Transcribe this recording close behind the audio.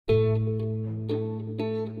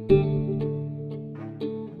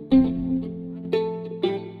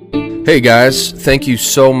Hey guys, thank you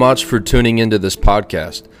so much for tuning into this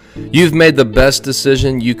podcast. You've made the best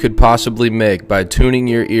decision you could possibly make by tuning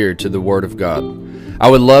your ear to the Word of God. I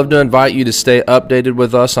would love to invite you to stay updated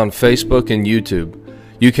with us on Facebook and YouTube.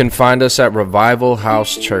 You can find us at Revival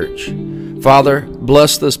House Church. Father,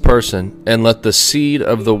 bless this person and let the seed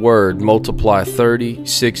of the Word multiply 30,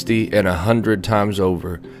 60, and 100 times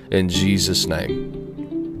over in Jesus' name.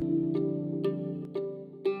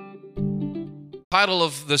 The title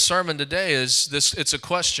of the sermon today is this. It's a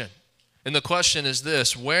question, and the question is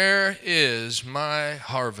this: where is my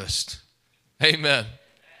harvest? Amen.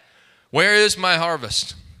 Where is my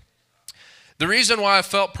harvest? The reason why I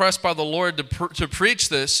felt pressed by the Lord to preach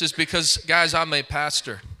this is because, guys, I'm a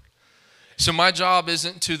pastor. So my job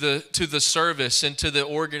isn't to the service and to the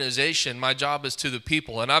organization. My job is to the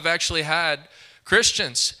people. And I've actually had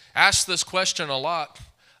Christians ask this question a lot.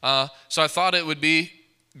 So I thought it would be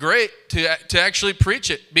great to actually preach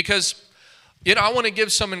it because, I want to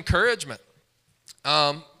give some encouragement.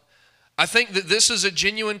 I think that this is a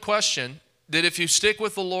genuine question that if you stick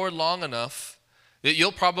with the Lord long enough, that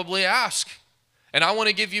you'll probably ask. And I want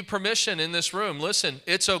to give you permission in this room. Listen,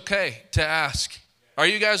 it's okay to ask. Are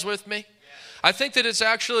you guys with me? I think that it's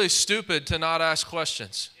actually stupid to not ask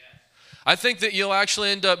questions. I think that you'll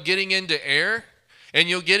actually end up getting into error and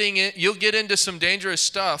you'll get into some dangerous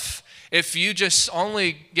stuff if you just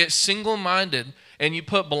only get single-minded and you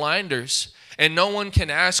put blinders and no one can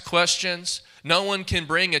ask questions, no one can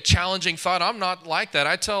bring a challenging thought. I'm not like that.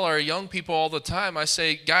 I tell our young people all the time, I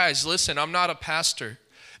say, guys, listen, I'm not a pastor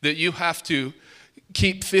that you have to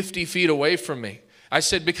keep 50 feet away from me. I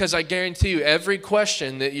said, because I guarantee you every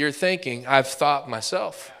question that you're thinking, I've thought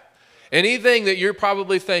myself. Anything that you're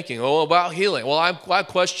probably thinking, about healing. Well, I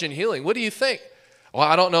question healing. What do you think? Well,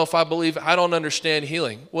 I don't know if I believe, I don't understand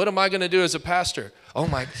healing. What am I going to do as a pastor? Oh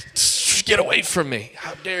my, get away from me.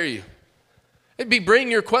 How dare you? It'd be bring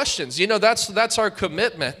your questions. That's our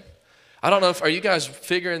commitment. I don't know are you guys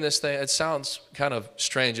figuring this thing? It sounds kind of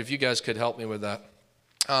strange. If you guys could help me with that.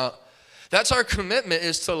 That's our commitment,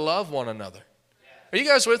 is to love one another. Are you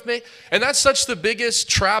guys with me? And that's such the biggest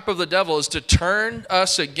trap of the devil, is to turn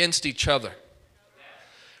us against each other.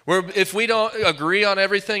 Where if we don't agree on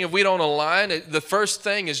everything, if we don't align, the first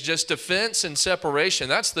thing is just defense and separation.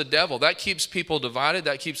 That's the devil. That keeps people divided.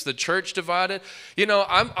 That keeps the church divided.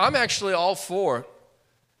 I'm actually all for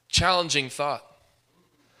challenging thought.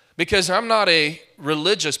 Because I'm not a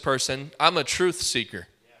religious person. I'm a truth seeker.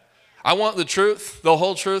 I want the truth, the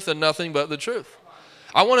whole truth, and nothing but the truth.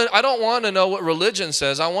 I don't want to know what religion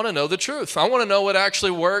says. I want to know the truth. I want to know what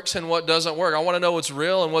actually works and what doesn't work. I want to know what's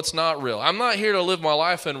real and what's not real. I'm not here to live my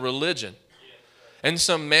life in religion and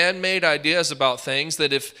some man-made ideas about things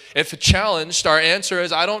that if challenged, our answer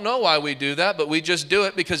is, I don't know why we do that, but we just do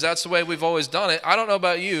it because that's the way we've always done it. I don't know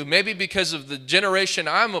about you, maybe because of the generation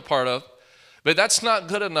I'm a part of, but that's not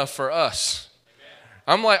good enough for us.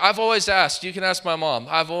 I've always asked, you can ask my mom,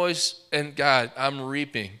 God, I'm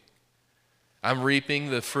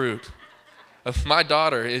reaping the fruit of my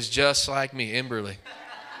daughter is just like me, Emberly.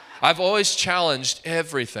 I've always challenged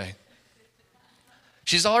everything.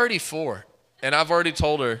 She's already 4, and I've already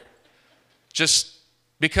told her, just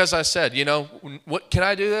because I said, what can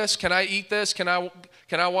I do this? Can I eat this? Can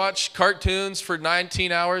I watch cartoons for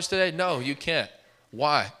 19 hours today? No, you can't.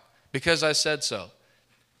 Why? Because I said so.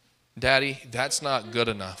 Daddy, that's not good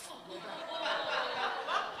enough.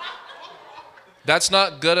 That's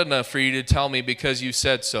not good enough for you to tell me because you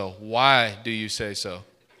said so. Why do you say so?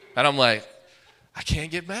 And I'm like, I can't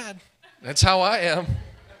get mad. That's how I am.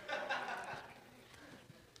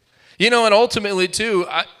 And ultimately too,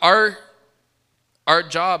 our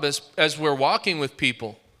job as we're walking with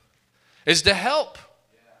people is to help.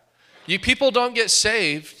 People don't get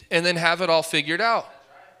saved and then have it all figured out.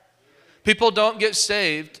 People don't get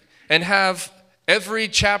saved and have every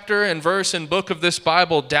chapter and verse and book of this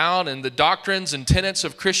Bible down and the doctrines and tenets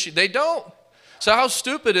of Christianity. They don't. So how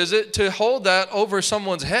stupid is it to hold that over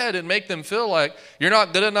someone's head and make them feel like you're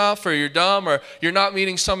not good enough or you're dumb or you're not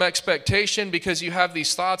meeting some expectation because you have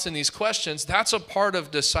these thoughts and these questions? That's a part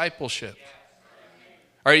of discipleship.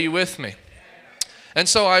 Are you with me? And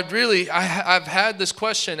so I've had this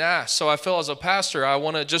question asked. So I feel as a pastor, I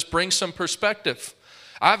want to just bring some perspective.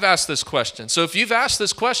 I've asked this question. So if you've asked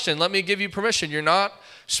this question, let me give you permission. You're not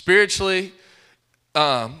spiritually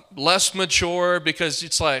less mature because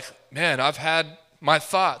it's like, man, I've had my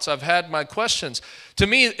thoughts. I've had my questions. To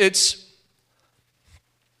me,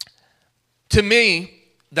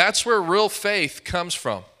 that's where real faith comes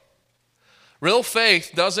from. Real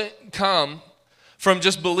faith doesn't come from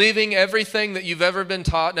just believing everything that you've ever been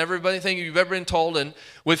taught and everything you've ever been told and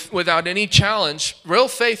without any challenge. Real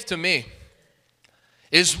faith to me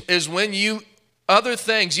is when other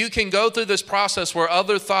things, you can go through this process where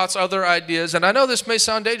other thoughts, other ideas, and I know this may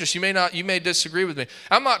sound dangerous. You may disagree with me.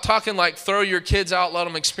 I'm not talking like throw your kids out, let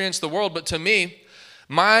them experience the world, but to me,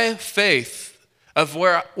 my faith of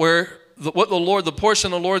what the Lord, the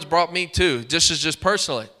portion the Lord's brought me to, just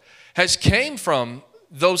personally, has came from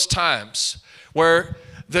those times where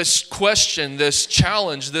this question, this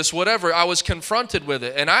challenge, this whatever, I was confronted with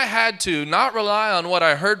it. And I had to not rely on what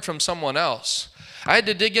I heard from someone else. I had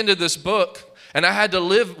to dig into this book, and I had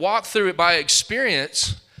to walk through it by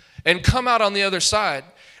experience and come out on the other side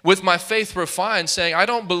with my faith refined, saying, I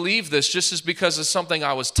don't believe this just as because it's something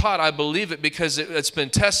I was taught. I believe it because it's been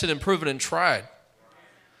tested and proven and tried.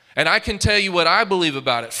 And I can tell you what I believe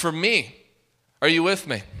about it for me. Are you with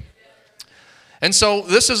me? And so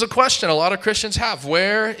this is a question a lot of Christians have.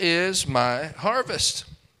 Where is my harvest?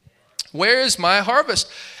 Where is my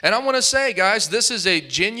harvest? And I want to say, guys, this is a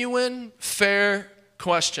genuine, fair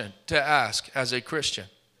question to ask as a Christian.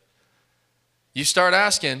 You start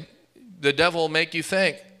asking, the devil will make you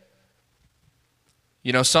think,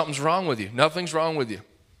 something's wrong with you. Nothing's wrong with you.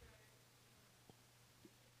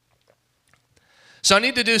 So I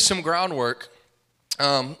need to do some groundwork.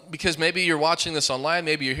 Because maybe you're watching this online,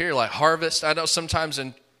 maybe you're here like harvest. I know sometimes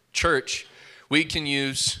in church we can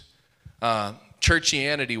use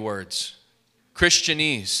churchianity words,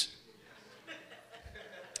 Christianese.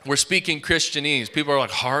 We're speaking Christianese. People are like,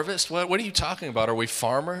 harvest? What are you talking about? Are we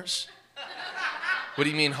farmers? What do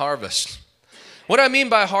you mean harvest? What I mean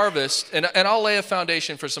by harvest, and I'll lay a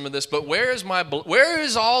foundation for some of this, but where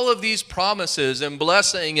is all of these promises and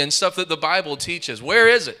blessing and stuff that the Bible teaches? Where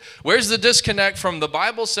is it? Where's the disconnect from the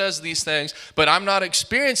Bible says these things, but I'm not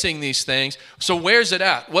experiencing these things, so where's it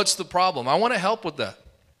at? What's the problem? I want to help with that.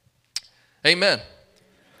 Amen.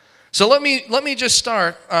 So let me just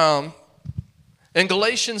start in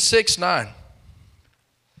Galatians 6:9.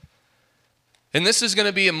 And this is going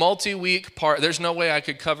to be a multi-week part. There's no way I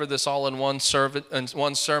could cover this all in one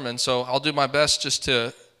sermon, so I'll do my best just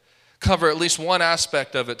to cover at least one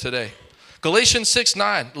aspect of it today. Galatians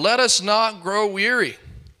 6:9, let us not grow weary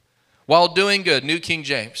while doing good, New King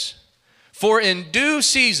James. For in due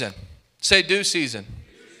season, say due season,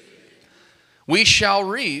 we shall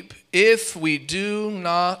reap if we do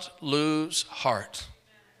not lose heart.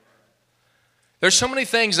 There's so many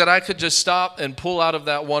things that I could just stop and pull out of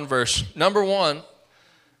that one verse. Number one,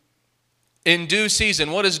 in due season.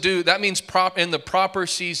 What is due? That means in the proper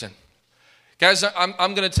season. Guys,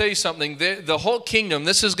 I'm going to tell you something. The whole kingdom,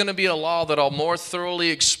 this is going to be a law that I'll more thoroughly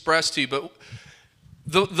express to you. But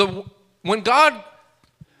when God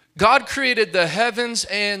created the heavens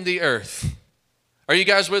and the earth. Are you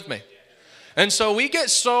guys with me? And so we get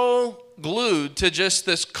so glued to just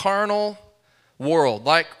this carnal world,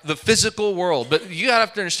 like the physical world. But you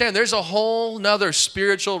have to understand, there's a whole nother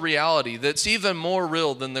spiritual reality that's even more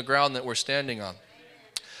real than the ground that we're standing on.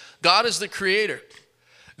 God is the creator.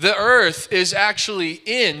 The earth is actually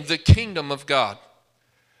in the kingdom of God.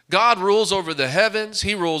 God rules over the heavens.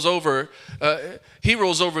 He rules over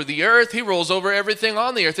the earth. He rules over everything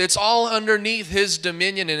on the earth. It's all underneath his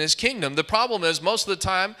dominion and his kingdom. The problem is most of the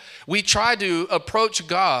time we try to approach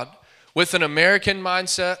God with an American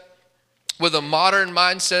mindset, with a modern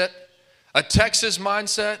mindset, a Texas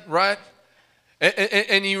mindset, right?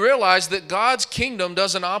 And you realize that God's kingdom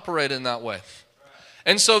doesn't operate in that way.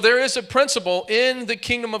 And so there is a principle in the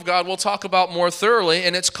kingdom of God we'll talk about more thoroughly,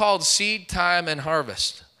 and it's called seed time and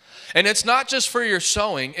harvest. And it's not just for your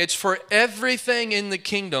sowing, it's for everything in the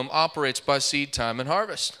kingdom operates by seed time and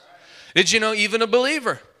harvest. Did you know even a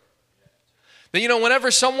believer? That whenever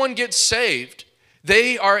someone gets saved,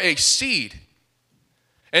 they are a seed.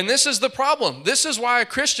 And this is the problem. This is why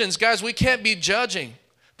Christians, guys, we can't be judging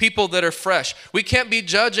people that are fresh. We can't be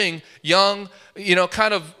judging young,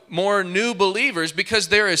 kind of more new believers because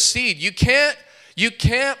they're a seed. You can't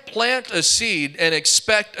plant a seed and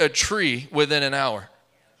expect a tree within an hour.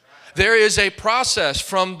 There is a process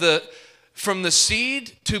from the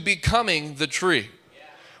seed to becoming the tree.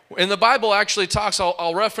 And the Bible actually talks,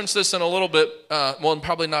 I'll reference this in a little bit,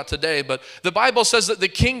 probably not today, but the Bible says that the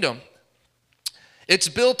kingdom, it's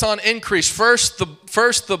built on increase. First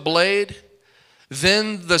the blade,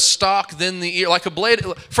 then the stalk, then the ear. Like a blade,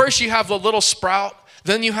 first you have the little sprout,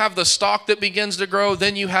 then you have the stalk that begins to grow,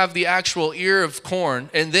 then you have the actual ear of corn,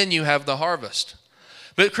 and then you have the harvest.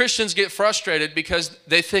 But Christians get frustrated because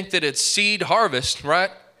they think that it's seed harvest,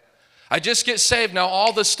 right? I just get saved. Now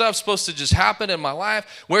all this stuff's supposed to just happen in my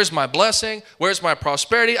life. Where's my blessing? Where's my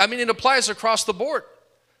prosperity? I mean, it applies across the board.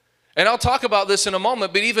 And I'll talk about this in a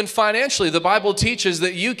moment, but even financially, the Bible teaches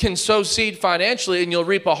that you can sow seed financially and you'll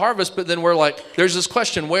reap a harvest, but then we're like, there's this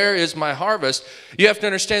question, where is my harvest? You have to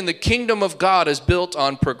understand the kingdom of God is built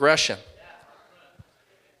on progression.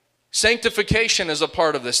 Sanctification is a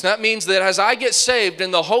part of this. That means that as I get saved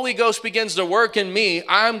and the Holy Ghost begins to work in me,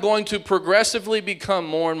 I'm going to progressively become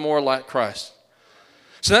more and more like Christ.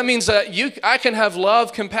 So that means that I can have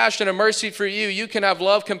love, compassion, and mercy for you. You can have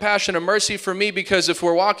love, compassion, and mercy for me, because if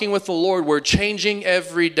we're walking with the Lord, we're changing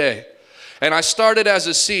every day. And I started as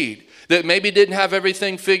a seed that maybe didn't have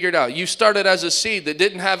everything figured out. You started as a seed that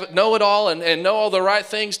didn't know it all and know all the right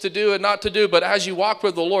things to do and not to do. But as you walk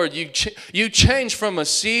with the Lord, you change from a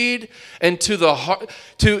seed and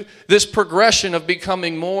to this progression of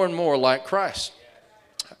becoming more and more like Christ.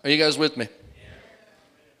 Are you guys with me?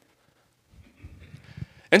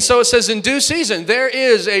 And so it says in due season, there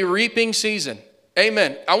is a reaping season.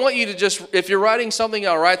 Amen. I want you to just, if you're writing something,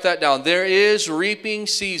 I'll write that down. There is reaping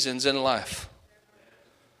seasons in life.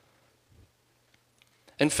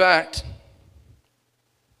 In fact,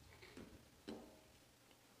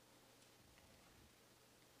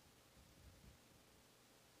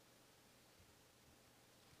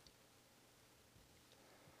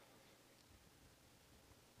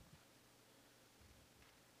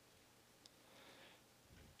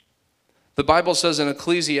 the Bible says in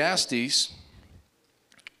Ecclesiastes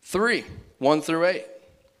 3, 1 through 8.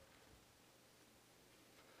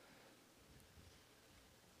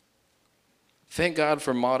 Thank God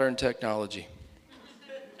for modern technology.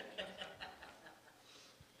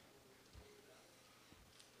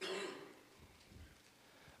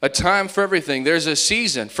 A time for everything. There's a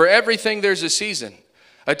season. For everything, there's a season.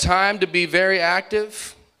 A time to be very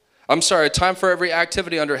active. A time for every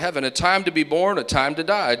activity under heaven. A time to be born, a time to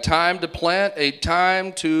die. A time to plant, a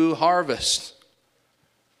time to harvest.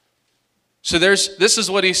 So this is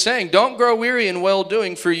what he's saying. Don't grow weary in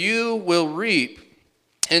well-doing, for you will reap.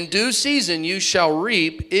 In due season you shall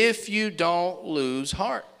reap if you don't lose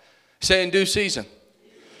heart. Say in due season.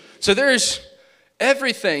 So there's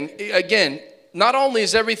everything. Again, not only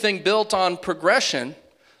is everything built on progression,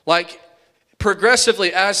 like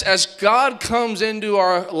progressively, as God comes into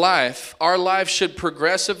our life should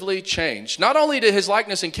progressively change. Not only to his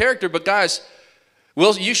likeness and character, but guys,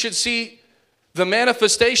 you should see the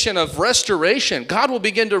manifestation of restoration. God will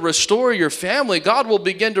begin to restore your family. God will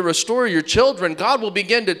begin to restore your children. God will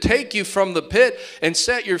begin to take you from the pit and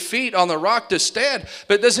set your feet on the rock to stand.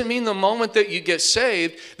 But it doesn't mean the moment that you get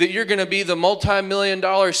saved that you're going to be the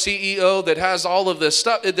multi-million-dollar CEO that has all of this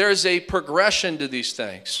stuff. There's a progression to these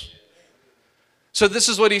things. So this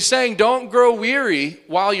is what he's saying. Don't grow weary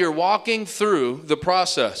while you're walking through the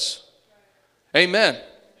process. Amen.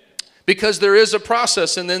 Because there is a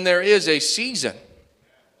process and then there is a season.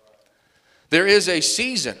 There is a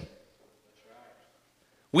season.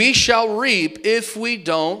 We shall reap if we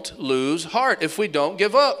don't lose heart, if we don't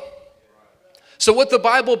give up. So what the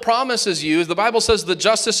Bible promises you is the Bible says the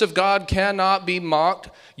justice of God cannot be mocked.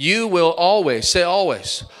 You will always, say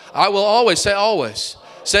always. I will always, say always.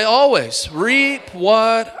 Say always. Reap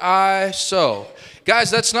what I sow.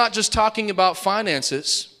 Guys, that's not just talking about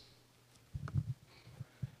finances.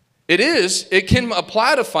 It can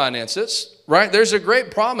apply to finances, right? There's a great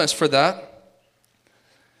promise for that.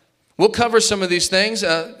 We'll cover some of these things.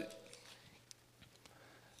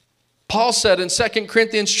 Paul said in 2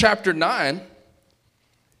 Corinthians chapter 9,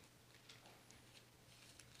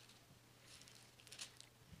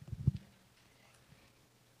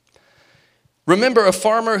 remember, a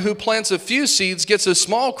farmer who plants a few seeds gets a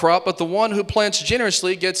small crop, but the one who plants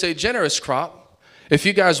generously gets a generous crop. If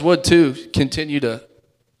you guys would too, continue to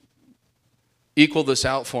equal this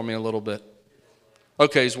out for me a little bit.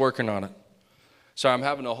 Okay, he's working on it. Sorry, I'm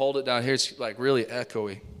having to hold it down here. It's like really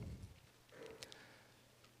echoey.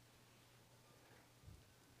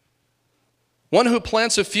 One who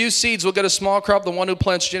plants a few seeds will get a small crop. The one who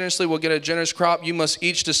plants generously will get a generous crop. You must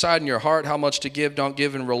each decide in your heart how much to give. Don't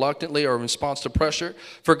give in reluctantly or in response to pressure.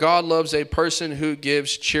 For God loves a person who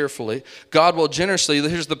gives cheerfully. God will generously,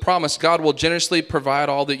 here's the promise, God will generously provide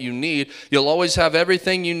all that you need. You'll always have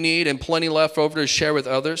everything you need and plenty left over to share with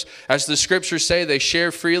others. As the scriptures say, they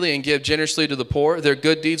share freely and give generously to the poor. Their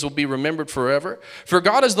good deeds will be remembered forever. For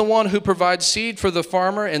God is the one who provides seed for the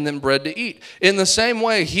farmer and then bread to eat. In the same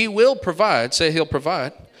way, he will provide. Say he'll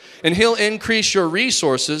provide. And he'll increase your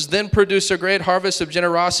resources, then produce a great harvest of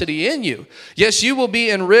generosity in you. Yes, you will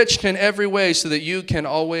be enriched in every way so that you can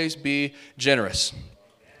always be generous.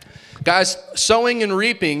 Guys, sowing and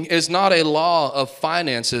reaping is not a law of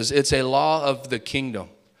finances. It's a law of the kingdom.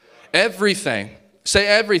 Everything, say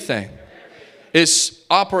everything, is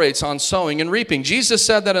operates on sowing and reaping. Jesus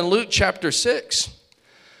said that in Luke chapter 6.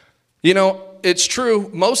 You know, it's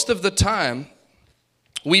true, most of the time,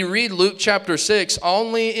 we read Luke chapter 6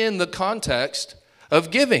 only in the context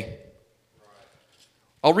of giving.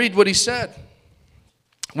 I'll read what he said.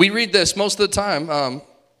 We read this most of the time.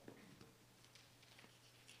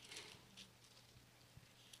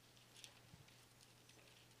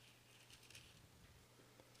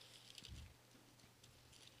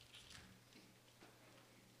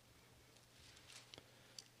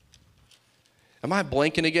 Am I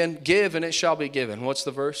blanking again? Give and it shall be given. What's the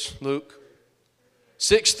verse? Luke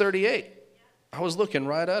 6:38. I was looking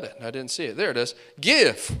right at it. I didn't see it. There it is.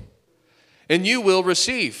 Give and you will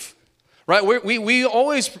receive. Right? We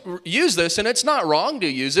always use this, and it's not wrong to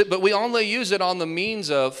use it, but we only use it on the means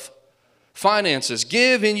of finances.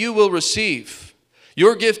 Give and you will receive.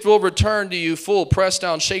 Your gift will return to you full, pressed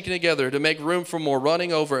down, shaken together to make room for more,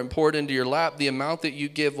 running over and poured into your lap. The amount that you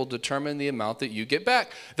give will determine the amount that you get back.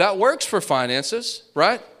 That works for finances,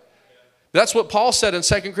 right? That's what Paul said in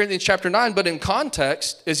 2 Corinthians chapter 9, but in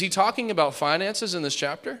context, is he talking about finances in this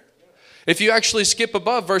chapter? If you actually skip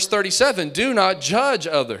above verse 37, do not judge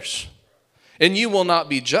others, and you will not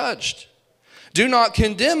be judged. Do not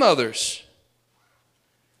condemn others,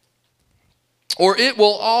 or it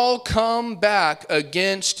will all come back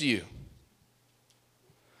against you.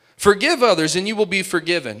 Forgive others and you will be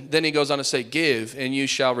forgiven. Then he goes on to say, give and you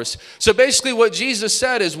shall receive. So basically what Jesus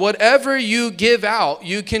said is whatever you give out,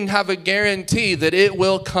 you can have a guarantee that it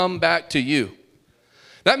will come back to you.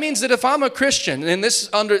 That means that if I'm a Christian, and this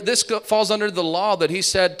falls under the law that he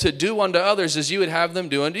said to do unto others as you would have them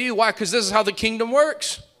do unto you. Why? Because this is how the kingdom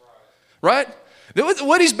works. Right?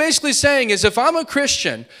 What he's basically saying is if I'm a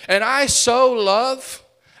Christian and I sow love,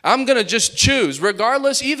 I'm going to just choose,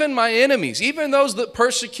 regardless, even my enemies, even those that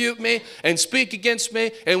persecute me and speak against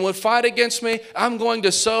me and would fight against me, I'm going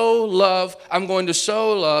to sow love, I'm going to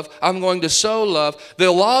sow love, I'm going to sow love.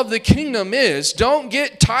 The law of the kingdom is don't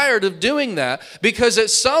get tired of doing that, because at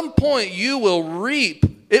some point you will reap.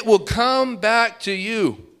 It will come back to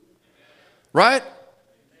you. Right?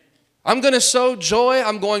 I'm going to sow joy.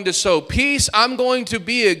 I'm going to sow peace. I'm going to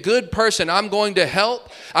be a good person. I'm going to help.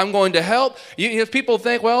 I'm going to help. If people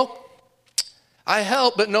think, well, I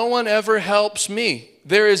help, but no one ever helps me.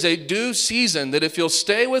 There is a due season that if you'll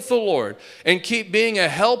stay with the Lord and keep being a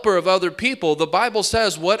helper of other people, the Bible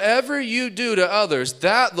says whatever you do to others,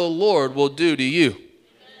 that the Lord will do to you.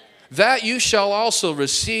 That you shall also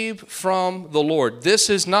receive from the Lord. This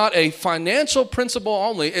is not a financial principle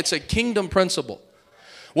only. It's a kingdom principle.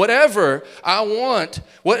 Whatever I want,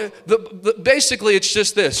 basically it's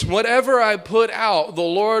just this. Whatever I put out, the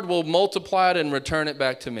Lord will multiply it and return it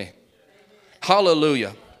back to me.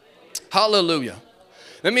 Hallelujah. Hallelujah.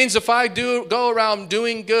 That means if I go around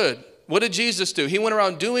doing good, what did Jesus do? He went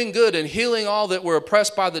around doing good and healing all that were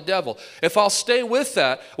oppressed by the devil. If I'll stay with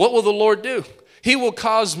that, what will the Lord do? He will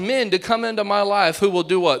cause men to come into my life who will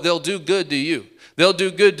do what? They'll do good to you. They'll do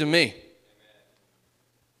good to me.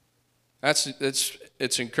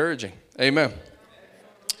 It's encouraging. Amen.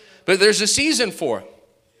 But there's a season for it.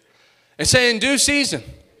 It's saying due season.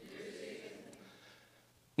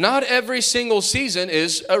 Not every single season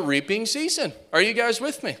is a reaping season. Are you guys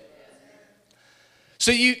with me?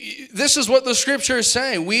 So this is what the scripture is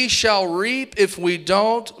saying. We shall reap if we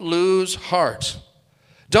don't lose heart.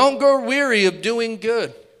 Don't grow weary of doing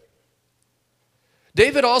good.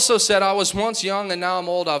 David also said, I was once young and now I'm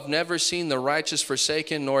old. I've never seen the righteous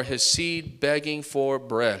forsaken, nor his seed begging for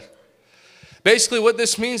bread. Basically what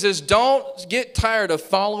this means is don't get tired of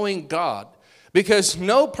following God, because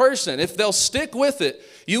no person, if they'll stick with it,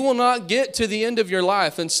 you will not get to the end of your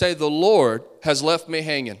life and say, the Lord has left me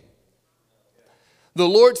hanging. The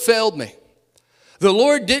Lord failed me. The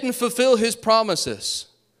Lord didn't fulfill his promises.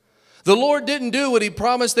 The Lord didn't do what he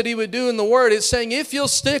promised that he would do in the word. It's saying if you'll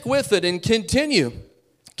stick with it and continue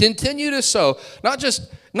to sow, not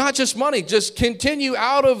just money, just continue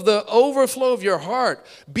out of the overflow of your heart.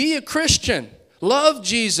 Be a Christian. Love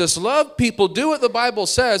Jesus. Love people. Do what the Bible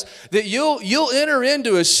says, that you'll enter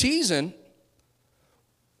into a season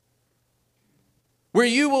where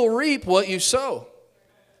you will reap what you sow.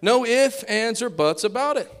 No ifs, ands, or buts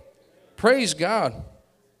about it. Praise God.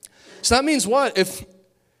 So that means what?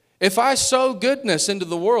 If I sow goodness into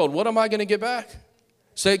the world, what am I going to get back?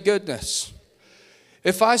 Say goodness.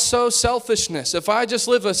 If I sow selfishness, if I just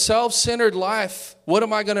live a self-centered life, what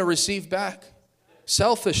am I going to receive back?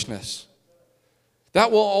 Selfishness.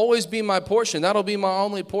 That will always be my portion. That'll be my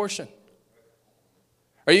only portion.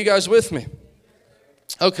 Are you guys with me?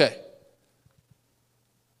 Okay.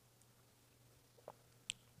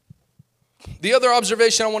 The other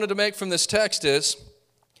observation I wanted to make from this text is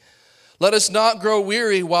Let us not grow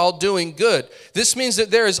weary while doing good. This means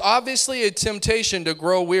that there is obviously a temptation to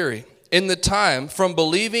grow weary in the time from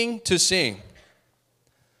believing to seeing.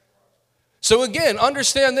 So again,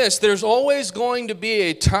 understand this. There's always going to be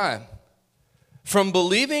a time from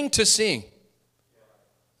believing to seeing.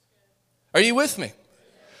 Are you with me?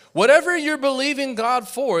 Whatever you're believing God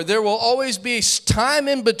for, there will always be time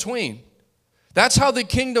in between. That's how the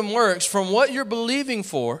kingdom works, from what you're believing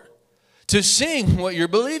for to seeing what you're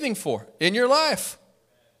believing for in your life.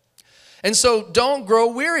 And so don't grow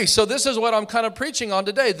weary. So this is what I'm kind of preaching on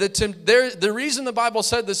today. The reason the Bible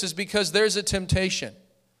said this is because there's a temptation.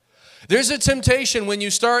 There's a temptation when you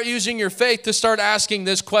start using your faith to start asking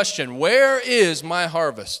this question: where is my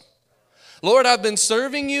harvest? Lord, I've been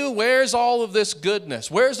serving you. Where's all of this goodness?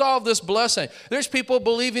 Where's all of this blessing? There's people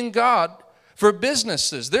believing God for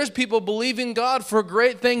businesses. There's people believing God for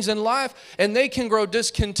great things in life, and they can grow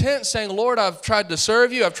discontent saying, Lord, I've tried to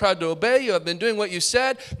serve you. I've tried to obey you. I've been doing what you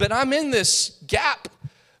said, but I'm in this gap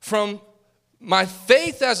from my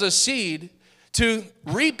faith as a seed to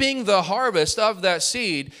reaping the harvest of that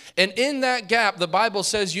seed. And in that gap, the Bible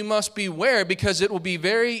says you must beware, because it will be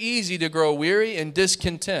very easy to grow weary and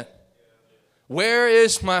discontent. Where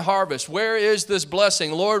is my harvest? Where is this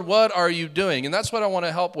blessing? Lord, what are you doing? And that's what I want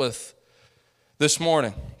to help with this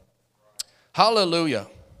morning. Hallelujah.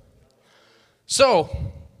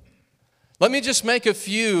 So, let me just make a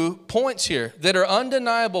few points here that are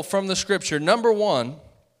undeniable from the scripture. Number one,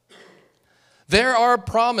 there are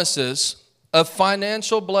promises of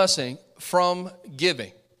financial blessing from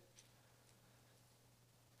giving.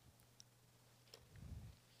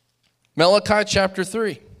 Malachi chapter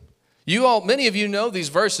 3. Many of you know these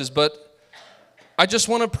verses, but I just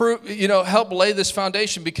want to help lay this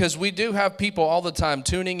foundation, because we do have people all the time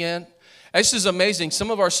tuning in. This is amazing.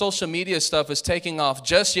 Some of our social media stuff is taking off.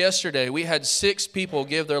 Just yesterday, we had 6 people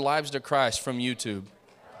give their lives to Christ from YouTube.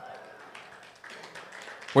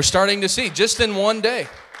 We're starting to see just in one day.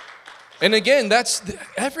 And again, that's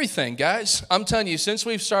everything, guys. I'm telling you, since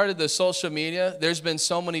we've started the social media, there's been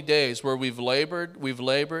so many days where we've labored,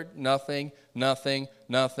 nothing, nothing,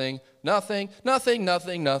 nothing, nothing, nothing,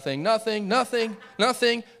 nothing, nothing, nothing, nothing,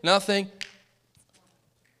 nothing, nothing.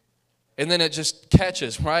 And then it just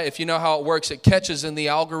catches, right? If you know how it works, it catches in the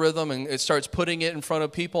algorithm and it starts putting it in front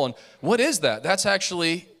of people. And what is that? That's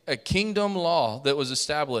actually a kingdom law that was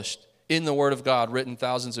established in the Word of God, written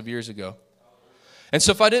thousands of years ago. And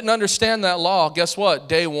so if I didn't understand that law, guess what?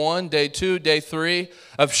 Day 1, day 2, day 3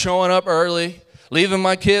 of showing up early, leaving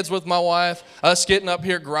my kids with my wife, us getting up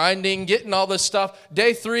here grinding, getting all this stuff.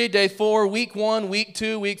 Day 3, day 4, week 1, week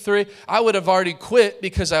 2, week 3, I would have already quit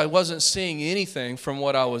because I wasn't seeing anything from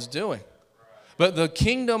what I was doing. But the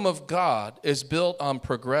kingdom of God is built on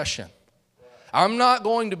progression. I'm not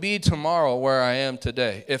going to be tomorrow where I am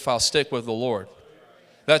today if I'll stick with the Lord.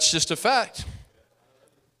 That's just a fact.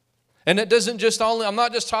 And it doesn't just I'm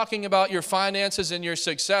not just talking about your finances and your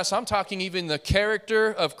success. I'm talking even the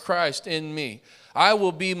character of Christ in me. I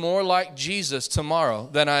will be more like Jesus tomorrow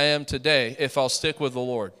than I am today if I'll stick with the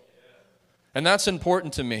Lord. And that's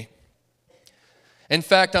important to me. In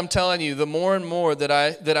fact, I'm telling you, the more and more that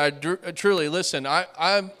I truly listen,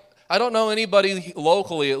 I don't know anybody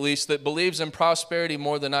locally, at least, that believes in prosperity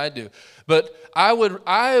more than I do. But I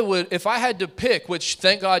would, if I had to pick, which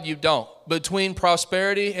thank God you don't, between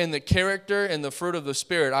prosperity and the character and the fruit of the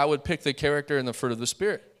Spirit, I would pick the character and the fruit of the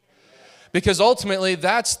Spirit. Because ultimately,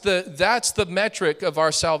 that's the metric of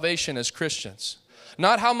our salvation as Christians.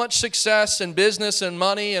 Not how much success and business and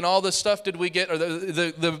money and all this stuff did we get. Or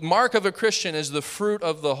the mark of a Christian is the fruit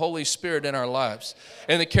of the Holy Spirit in our lives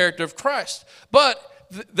and the character of Christ. But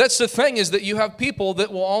that's the thing, is that you have people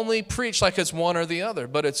that will only preach like it's one or the other,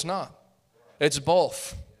 but it's not. It's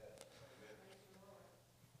both.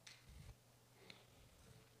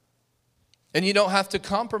 And you don't have to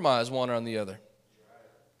compromise one or on the other.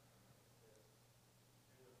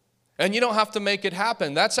 And you don't have to make it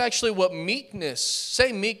happen. That's actually what meekness,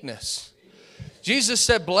 say meekness. Jesus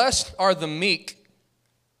said, blessed are the meek,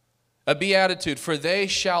 a beatitude, for they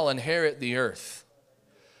shall inherit the earth.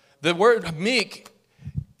 The word meek,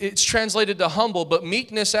 it's translated to humble, but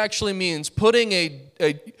meekness actually means putting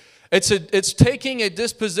it's taking a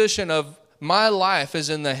disposition of my life is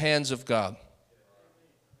in the hands of God.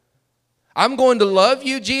 I'm going to love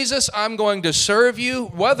you, Jesus. I'm going to serve you,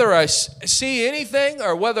 whether I see anything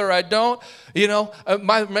or whether I don't.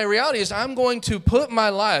 My reality is I'm going to put my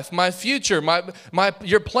life, my future,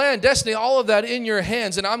 your plan, destiny, all of that in your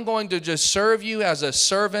hands, and I'm going to just serve you as a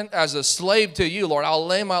servant, as a slave to you, Lord. I'll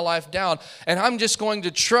lay my life down, and I'm just going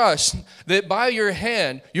to trust that by your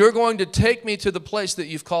hand, you're going to take me to the place that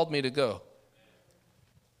you've called me to go.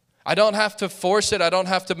 I don't have to force it. I don't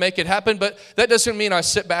have to make it happen. But that doesn't mean I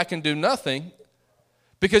sit back and do nothing.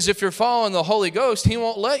 Because if you're following the Holy Ghost, He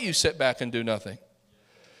won't let you sit back and do nothing.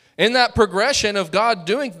 In that progression of God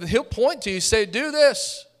doing, He'll point to you, say, do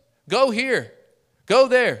this, go here, go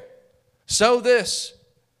there, sow this,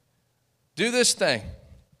 do this thing.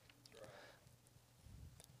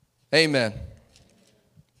 Amen.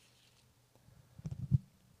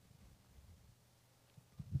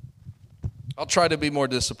 I'll try to be more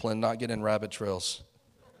disciplined, not get in rabbit trails.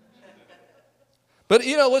 But,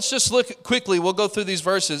 let's just look quickly. We'll go through these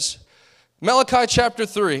verses. Malachi chapter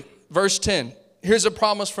 3, verse 10. Here's a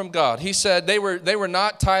promise from God. He said they were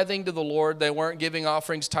not tithing to the Lord. They weren't giving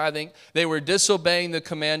offerings, tithing. They were disobeying the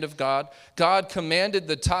command of God. God commanded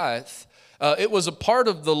the tithe. It was a part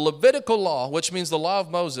of the Levitical law, which means the law of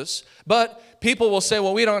Moses. But people will say,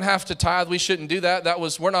 well, we don't have to tithe. We shouldn't do that.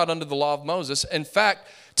 We're not under the law of Moses. In fact,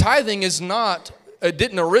 tithing it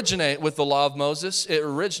didn't originate with the law of Moses. It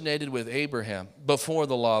originated with Abraham before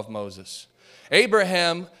the law of Moses.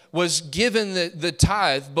 Abraham was given the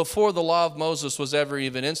tithe before the law of Moses was ever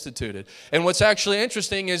even instituted. And what's actually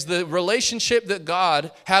interesting is the relationship that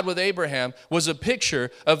God had with Abraham was a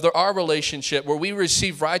picture of our relationship where we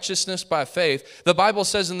receive righteousness by faith. The Bible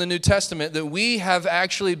says in the New Testament that we have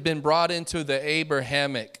actually been brought into the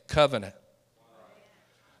Abrahamic covenant.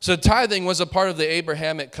 So tithing was a part of the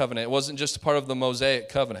Abrahamic covenant. It wasn't just a part of the Mosaic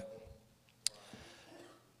covenant.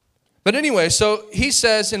 But anyway, so he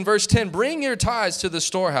says in verse 10, bring your tithes to the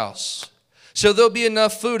storehouse, so there'll be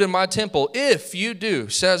enough food in my temple. If you do,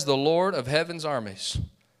 says the Lord of heaven's armies.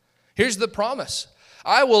 Here's the promise.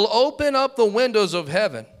 I will open up the windows of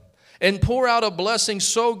heaven and pour out a blessing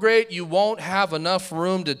so great you won't have enough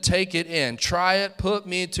room to take it in. Try it, put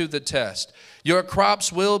me to the test. Your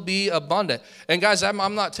crops will be abundant. And guys,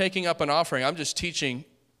 I'm not taking up an offering. I'm just teaching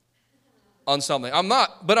on something.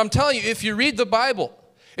 But I'm telling you, if you read the Bible,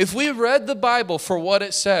 if we read the Bible for what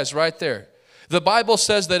it says right there, the Bible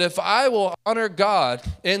says that if I will honor God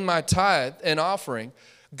in my tithe and offering,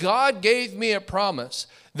 God gave me a promise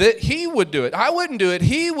that He would do it. I wouldn't do it.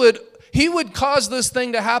 He would cause this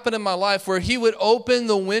thing to happen in my life where He would open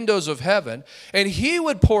the windows of heaven and He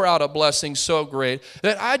would pour out a blessing so great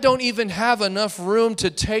that I don't even have enough room to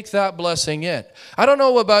take that blessing in. I don't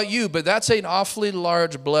know about you, but that's an awfully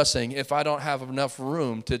large blessing if I don't have enough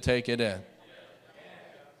room to take it in.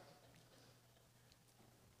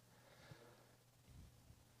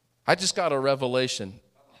 I just got a revelation.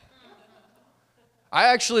 I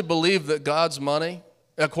actually believe that God's money,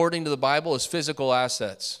 according to the Bible, is physical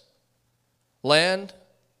assets. Land,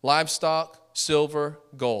 livestock, silver,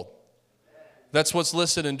 gold. That's what's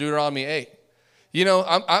listed in Deuteronomy 8.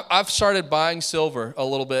 I've started buying silver a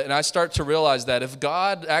little bit, and I start to realize that if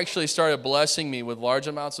God actually started blessing me with large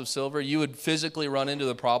amounts of silver, you would physically run into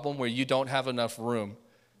the problem where you don't have enough room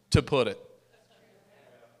to put it.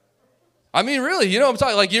 I mean, really, I'm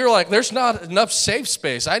talking, you're like, there's not enough safe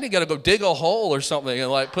space. I got to go dig a hole or something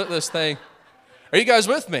and put this thing. Are you guys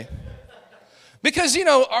with me? Because,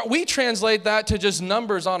 we translate that to just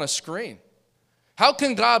numbers on a screen. How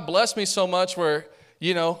can God bless me so much where,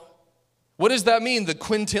 what does that mean? The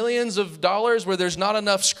quintillions of dollars where there's not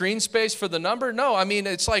enough screen space for the number? No, I mean,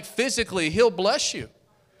 it's like physically, He'll bless you.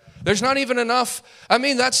 There's not even enough. I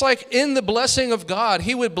mean, that's like in the blessing of God.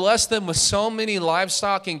 He would bless them with so many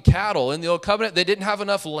livestock and cattle. In the old covenant, they didn't have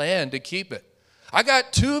enough land to keep it. I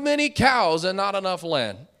got too many cows and not enough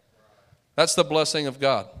land. That's the blessing of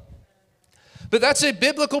God. But that's a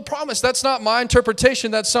biblical promise. That's not my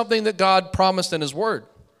interpretation. That's something that God promised in His Word.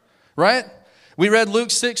 Right? We read Luke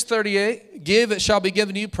 6:38. Give, it shall be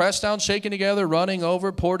given to you, pressed down, shaken together, running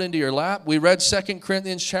over, poured into your lap. We read 2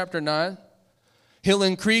 Corinthians chapter 9. He'll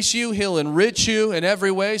increase you. He'll enrich you in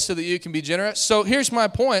every way so that you can be generous. So here's my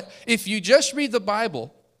point. If you just read the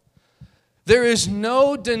Bible, there is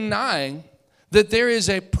no denying that there is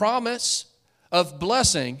a promise of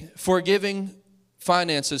blessing for giving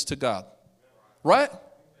finances to God. Right?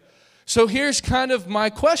 So here's kind of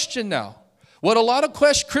my question now. What a lot of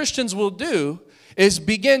Christians will do is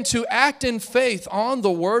begin to act in faith on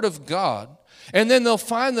the Word of God. And then they'll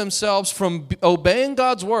find themselves from obeying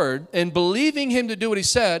God's word and believing Him to do what He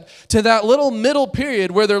said to that little middle period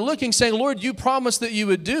where they're looking, saying, Lord, you promised that you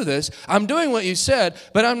would do this. I'm doing what you said,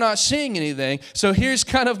 but I'm not seeing anything. So here's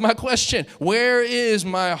kind of my question. Where is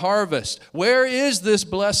my harvest? Where is this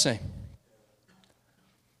blessing?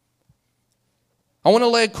 I want to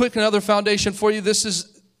lay another foundation for you.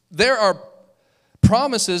 There are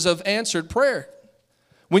promises of answered prayer.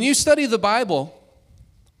 When you study the Bible,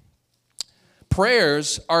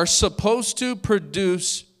 prayers are supposed to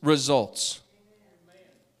produce results.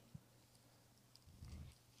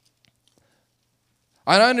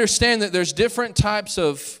 I understand that there's different types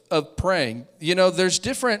of praying. You know, there's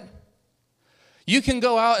different, you can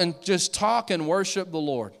go out and just talk and worship the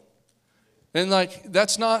Lord. And like,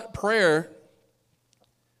 that's not prayer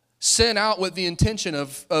sent out with the intention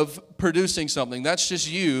of producing something. That's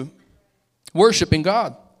just you worshiping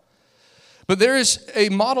God. But there is a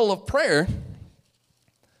model of prayer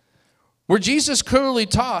where Jesus clearly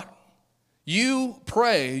taught, you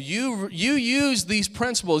pray, you use these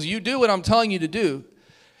principles, you do what I'm telling you to do.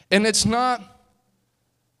 And it's not,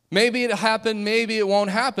 maybe it'll happen, maybe it won't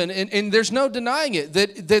happen. And there's no denying it,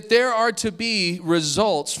 that there are to be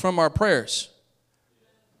results from our prayers.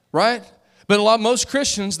 Right? But most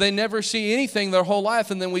Christians, they never see anything their whole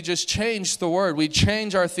life, and then we just change the word. We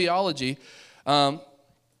change our theology to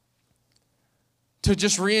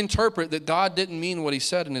just reinterpret that God didn't mean what he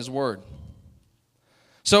said in his word.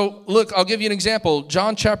 So, look, I'll give you an example.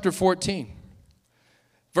 John chapter 14,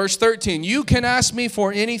 verse 13. You can ask me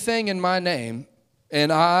for anything in my name,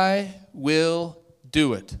 and I will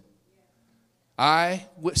do it. I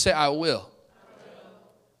will.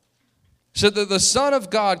 So that the Son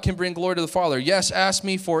of God can bring glory to the Father. Yes, ask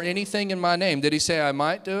me for anything in my name. Did he say I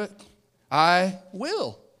might do it? I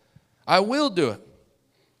will. I will do it.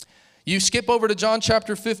 You skip over to John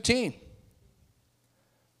chapter 15.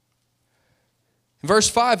 Verse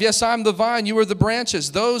 5, yes, I am the vine, you are the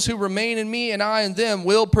branches. Those who remain in me and I in them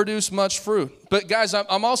will produce much fruit. But guys,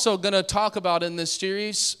 I'm also going to talk about in this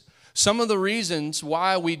series some of the reasons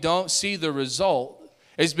why we don't see the result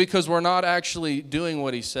is because we're not actually doing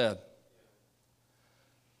what he said.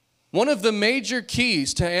 One of the major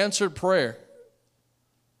keys to answered prayer,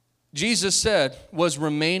 Jesus said, was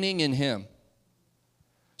remaining in him.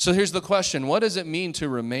 So here's the question. What does it mean to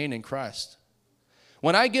remain in Christ?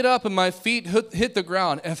 When I get up and my feet hit the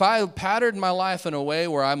ground, if I patterned my life in a way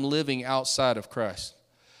where I'm living outside of Christ,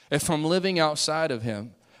 if I'm living outside of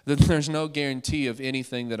him, then there's no guarantee of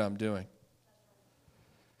anything that I'm doing.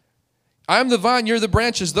 I am the vine, you're the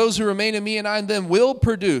branches. Those who remain in me and I in them will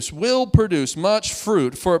produce much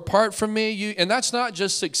fruit. For apart from me, you, and that's not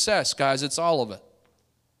just success, guys, it's all of it.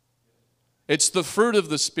 It's the fruit of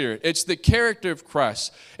the Spirit. It's the character of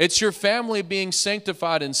Christ. It's your family being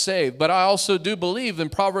sanctified and saved. But I also do believe in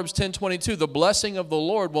Proverbs 10:22, the blessing of the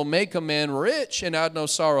Lord will make a man rich and add no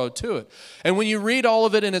sorrow to it. And when you read all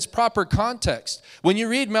of it in its proper context, when you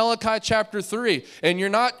read Malachi chapter 3, and you're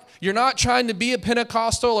not trying to be a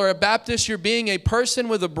Pentecostal or a Baptist, you're being a person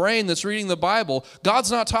with a brain that's reading the Bible,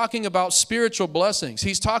 God's not talking about spiritual blessings.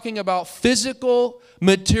 He's talking about physical,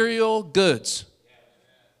 material goods.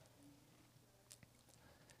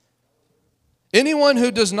 Anyone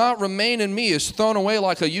who does not remain in me is thrown away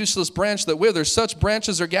like a useless branch that withers. Such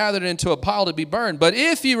branches are gathered into a pile to be burned. But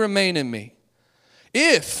if you remain in me,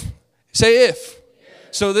 say if.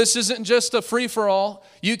 So this isn't just a free-for-all.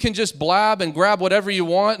 You can just blab and grab whatever you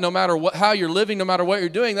want, no matter how you're living, no matter what you're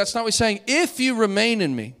doing. That's not what he's saying. If you remain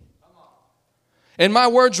in me, and my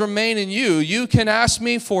words remain in you, you can ask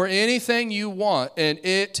me for anything you want, and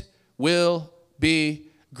it will be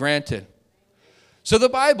granted. So the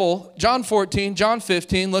Bible, John 14, John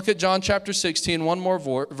 15, look at John chapter 16, one more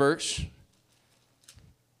verse.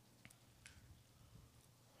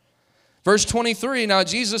 Verse 23, now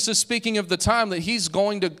Jesus is speaking of the time that he's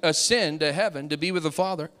going to ascend to heaven to be with the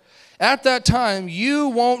Father. At that time, you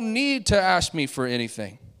won't need to ask me for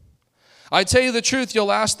anything. I tell you the truth,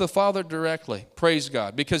 you'll ask the Father directly. Praise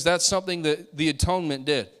God, because that's something that the atonement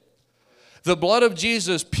did. The blood of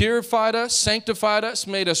Jesus purified us, sanctified us,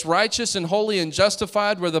 made us righteous and holy and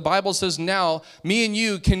justified, where the Bible says now me and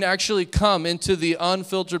you can actually come into the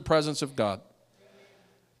unfiltered presence of God.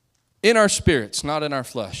 In our spirits, not in our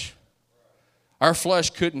flesh. Our flesh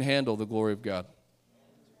couldn't handle the glory of God.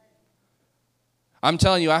 I'm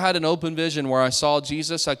telling you, I had an open vision where I saw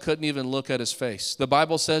Jesus. I couldn't even look at his face. The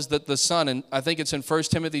Bible says that the Son, and I think it's in 1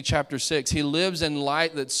 Timothy chapter 6, he lives in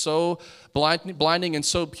light that's so blinding and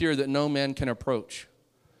so pure that no man can approach.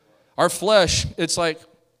 Our flesh, it's like,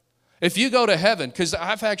 if you go to heaven, because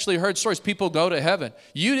I've actually heard stories, people go to heaven.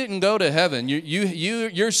 You didn't go to heaven.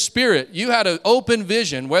 Your spirit, you had an open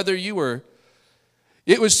vision, whether you were,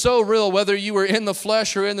 it was so real, whether you were in the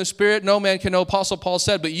flesh or in the spirit, no man can know, Apostle Paul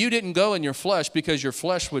said, but you didn't go in your flesh because your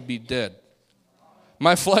flesh would be dead.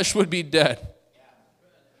 My flesh would be dead.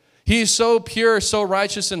 He is so pure, so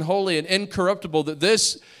righteous and holy and incorruptible that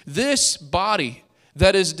this body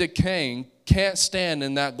that is decaying can't stand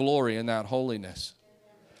in that glory and that holiness.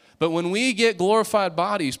 But when we get glorified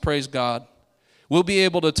bodies, praise God, we'll be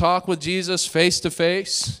able to talk with Jesus face to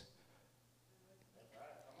face.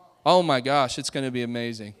 Oh my gosh, it's going to be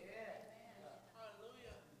amazing.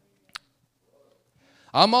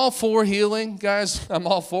 I'm all for healing, guys. I'm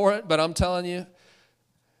all for it, but I'm telling you,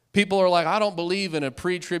 people are like, I don't believe in a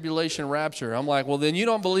pre-tribulation rapture. I'm like, well, then you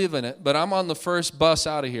don't believe in it, but I'm on the first bus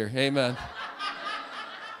out of here. Amen.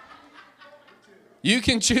 You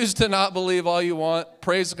can choose to not believe all you want.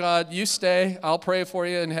 Praise God. You stay. I'll pray for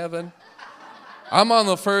you in heaven. I'm on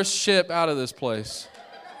the first ship out of this place.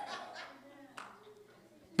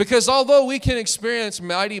 Because although we can experience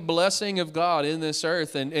mighty blessing of God in this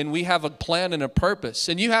earth, and we have a plan and a purpose,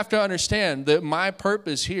 and you have to understand that my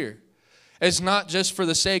purpose here is not just for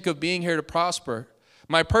the sake of being here to prosper.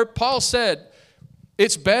 Paul said,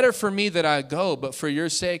 it's better for me that I go, but for your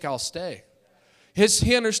sake I'll stay.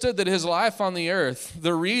 He understood that his life on the earth,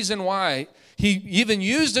 the reason why he even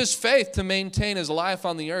used his faith to maintain his life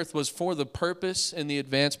on the earth was for the purpose and the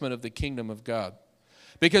advancement of the kingdom of God.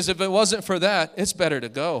 Because if it wasn't for that, it's better to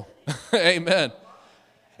go. Amen.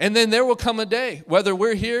 And then there will come a day, whether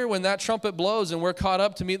we're here when that trumpet blows and we're caught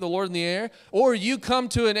up to meet the Lord in the air, or you come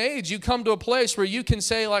to an age, you come to a place where you can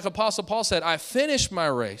say, like Apostle Paul said, I finished my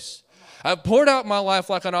race. I've poured out my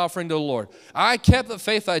life like an offering to the Lord. I kept the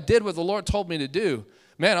faith. I did what the Lord told me to do.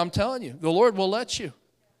 Man, I'm telling you, the Lord will let you.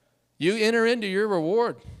 You enter into your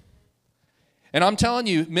reward. And I'm telling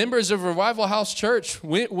you, members of Revival House Church,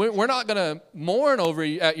 we're not going to mourn over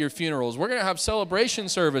you at your funerals. We're going to have celebration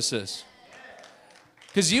services.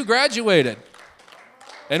 Because you graduated.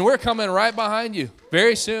 And we're coming right behind you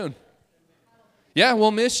very soon. Yeah,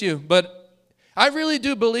 we'll miss you. But I really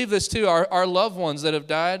do believe this too. Our loved ones that have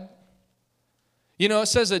died. You know, it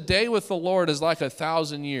says a day with the Lord is like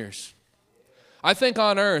 1,000 years. I think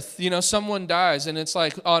on earth, you know, someone dies and it's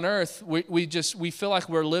like on earth, we feel like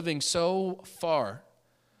we're living so far.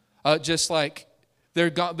 Just like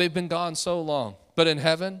they've been gone so long. But in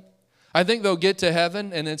heaven, I think they'll get to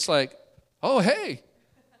heaven and it's like, oh, hey.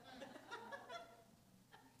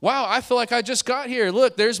 Wow, I feel like I just got here.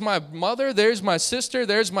 Look, there's my mother, there's my sister,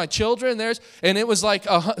 there's my children, and it was like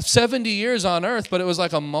 70 years on earth, but it was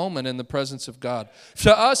like a moment in the presence of God.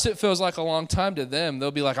 To us, it feels like a long time. To them, they'll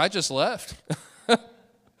be like, I just left.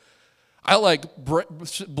 I like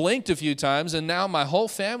blinked a few times, and now my whole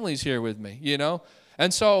family's here with me, you know?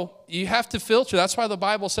 And so you have to filter. That's why the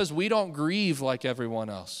Bible says we don't grieve like everyone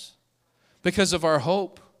else because of our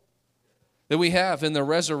hope that we have in the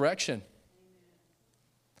resurrection.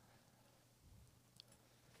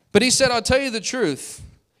 But he said, I'll tell you the truth.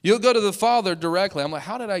 You'll go to the Father directly. I'm like,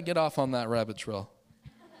 how did I get off on that rabbit trail?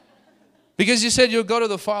 Because you said you'll go to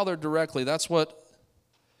the Father directly. That's what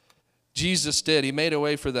Jesus did. He made a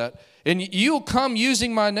way for that. And you'll come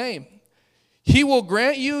using my name. He will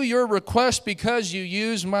grant you your request because you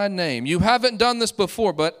use my name. You haven't done this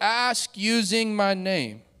before, but ask using my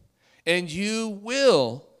name. And you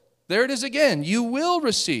will, there it is again, you will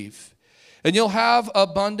receive. And you'll have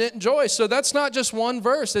abundant joy. So that's not just one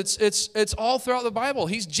verse. It's all throughout the Bible.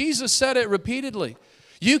 Jesus said it repeatedly.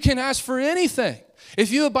 You can ask for anything.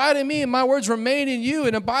 If you abide in me and my words remain in you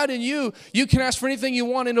and abide in you, you can ask for anything you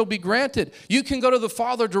want and it'll be granted. You can go to the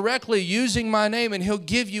Father directly using my name and he'll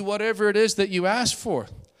give you whatever it is that you ask for.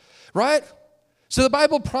 Right? So the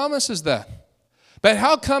Bible promises that. But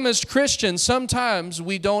how come as Christians sometimes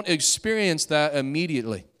we don't experience that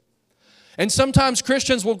immediately? And sometimes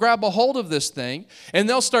Christians will grab a hold of this thing and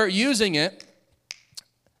they'll start using it.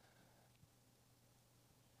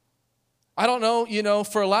 I don't know, you know,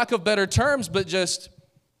 for lack of better terms, but just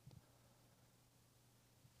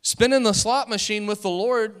spinning the slot machine with the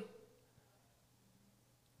Lord.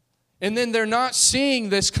 And then they're not seeing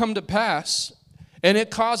this come to pass. And it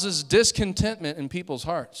causes discontentment in people's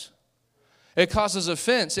hearts. It causes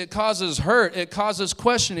offense. It causes hurt. It causes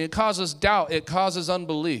questioning. It causes doubt. It causes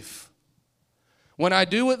unbelief. When I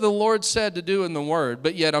do what the Lord said to do in the Word,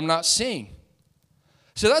 but yet I'm not seeing.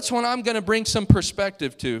 So that's what I'm going to bring some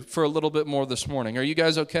perspective to for a little bit more this morning. Are you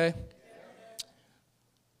guys okay?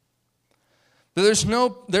 But there's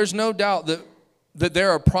no doubt that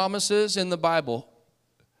there are promises in the Bible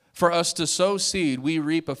for us to sow seed, we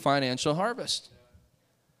reap a financial harvest.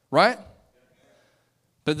 Right?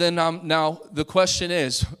 But then now the question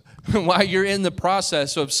is, while you're in the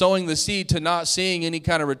process of sowing the seed to not seeing any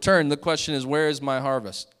kind of return, the question is, where is my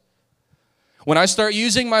harvest? When I start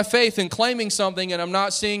using my faith and claiming something and I'm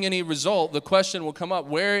not seeing any result, the question will come up,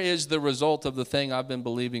 where is the result of the thing I've been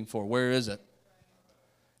believing for? Where is it?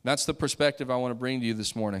 That's the perspective I want to bring to you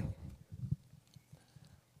this morning.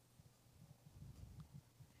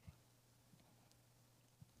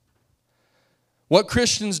 What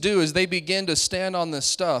Christians do is they begin to stand on this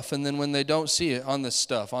stuff, and then when they don't see it, on this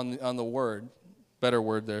stuff, on the word, better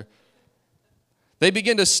word there, They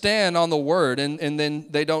begin to stand on the word, and then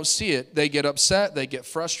they don't see it. They get upset, they get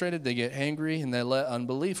frustrated, they get angry, and they let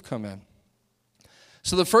unbelief come in.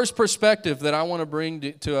 So the first perspective that I want to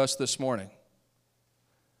bring to us this morning,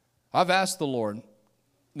 I've asked the Lord,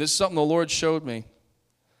 this is something the Lord showed me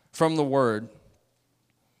from the word.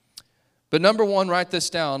 But number one, write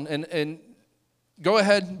this down, and go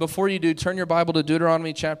ahead, before you do, turn your Bible to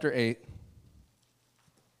Deuteronomy chapter 8.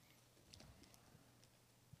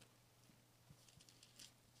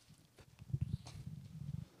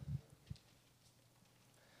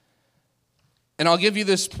 And I'll give you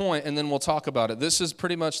this point, and then we'll talk about it. This is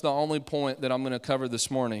pretty much the only point that I'm going to cover this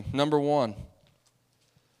morning. Number one,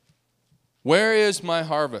 where is my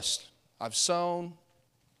harvest? I've sown.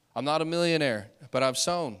 I'm not a millionaire, but I've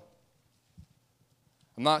sown.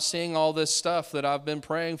 I'm not seeing all this stuff that I've been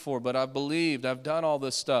praying for, but I've believed. I've done all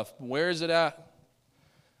this stuff. Where is it at?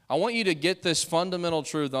 I want you to get this fundamental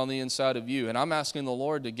truth on the inside of you, and I'm asking the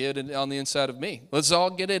Lord to get it on the inside of me. Let's all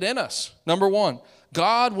get it in us. Number one,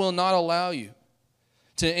 God will not allow you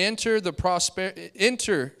to enter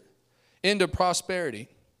into prosperity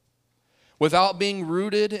without being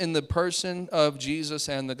rooted in the person of Jesus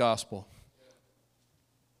and the gospel.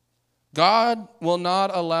 God will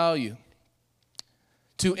not allow you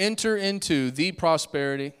to enter into the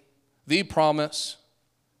prosperity, the promise.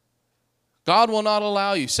 God will not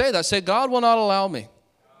allow you. Say that. Say, God will not allow me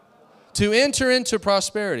to enter into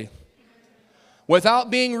prosperity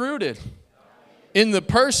without being rooted in the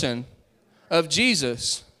person of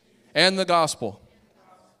Jesus and the gospel.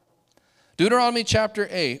 Deuteronomy chapter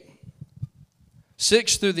 8,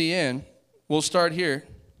 6 through the end. We'll start here.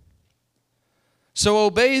 So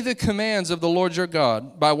obey the commands of the Lord your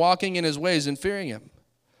God by walking in his ways and fearing him.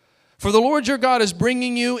 For the Lord your God is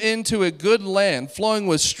bringing you into a good land, flowing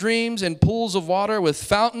with streams and pools of water, with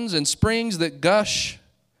fountains and springs that gush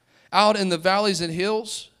out in the valleys and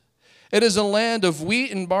hills. It is a land of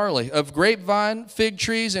wheat and barley, of grapevine, fig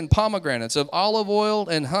trees, and pomegranates, of olive oil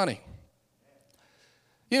and honey.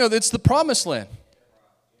 You know, it's the promised land.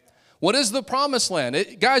 What is the promised land?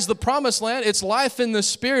 Guys, the promised land, it's life in the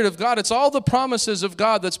Spirit of God. It's all the promises of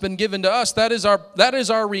God that's been given to us. That is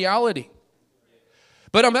our reality.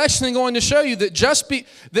 But I'm actually going to show you that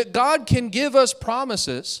that God can give us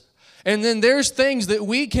promises, and then there's things that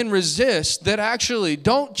we can resist that actually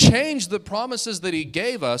don't change the promises that he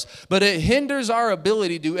gave us, but it hinders our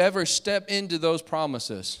ability to ever step into those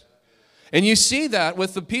promises. And you see that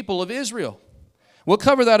with the people of Israel. We'll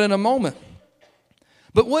cover that in a moment.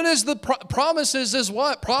 But what is the promises is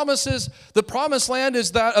what? The promised land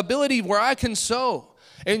is that ability where I can sow.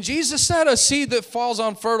 And Jesus said a seed that falls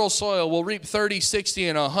on fertile soil will reap 30, 60,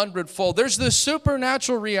 and 100-fold. There's this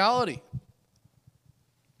supernatural reality.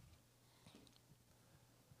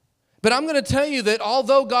 But I'm going to tell you that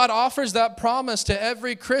although God offers that promise to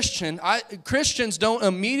every Christian, Christians don't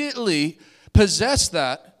immediately possess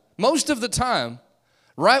that most of the time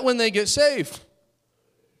right when they get saved.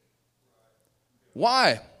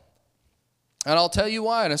 Why? And I'll tell you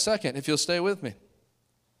why in a second if you'll stay with me.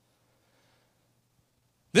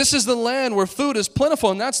 This is the land where food is plentiful,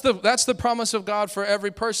 and that's the promise of God for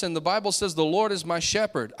every person. The Bible says, the Lord is my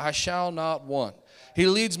shepherd, I shall not want. He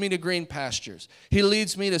leads me to green pastures. He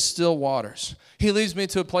leads me to still waters. He leads me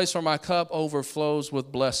to a place where my cup overflows with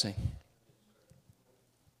blessing.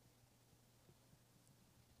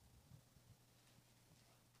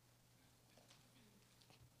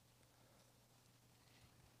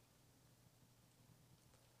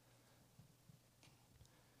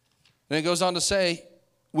 And it goes on to say,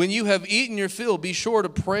 when you have eaten your fill, be sure to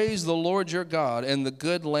praise the Lord your God and the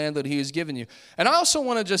good land that he has given you. And I also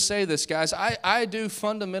want to just say this, guys. I do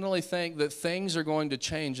fundamentally think that things are going to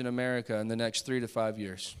change in America in the next 3 to 5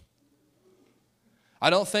 years. I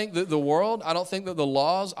don't think that the world, I don't think that the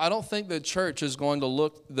laws, I don't think the church is going to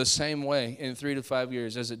look the same way in 3 to 5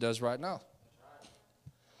 years as it does right now.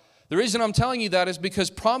 The reason I'm telling you that is because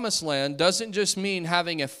promised land doesn't just mean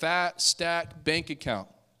having a fat, stacked bank account.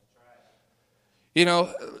 You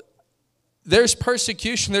know, there's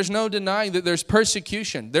persecution. There's no denying that there's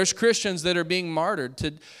persecution. There's Christians that are being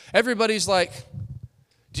martyred. Everybody's like,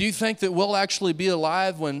 do you think that we'll actually be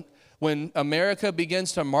alive when America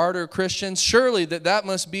begins to martyr Christians? Surely that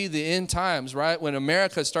must be the end times, right? When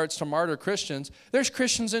America starts to martyr Christians. There's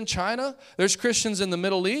Christians in China. There's Christians in the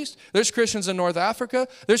Middle East. There's Christians in North Africa.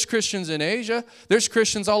 There's Christians in Asia. There's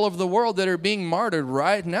Christians all over the world that are being martyred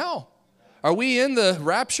right now. Are we in the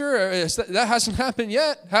rapture? That hasn't happened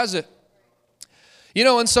yet, has it? You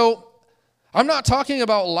know, and so I'm not talking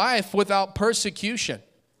about life without persecution.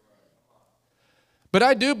 But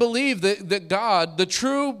I do believe that God, the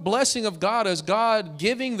true blessing of God is God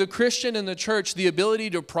giving the Christian and the church the ability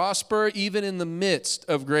to prosper even in the midst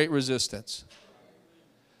of great resistance.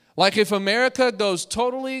 Like if America goes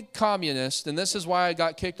totally communist, and this is why I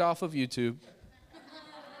got kicked off of YouTube.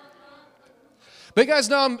 But guys,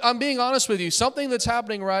 now I'm being honest with you. Something that's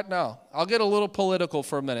happening right now. I'll get a little political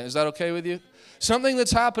for a minute. Is that okay with you? Something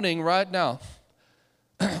that's happening right now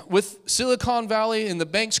with Silicon Valley and the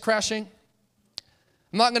banks crashing.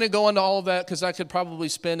 I'm not going to go into all of that because I could probably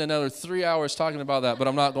spend another 3 hours talking about that, but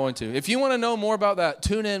I'm not going to. If you want to know more about that,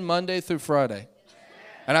 tune in Monday through Friday.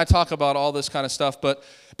 And I talk about all this kind of stuff. But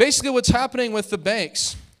basically what's happening with the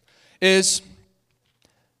banks is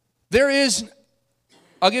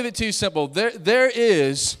I'll give it to you simple. There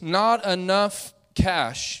is not enough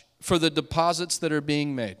cash for the deposits that are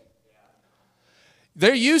being made.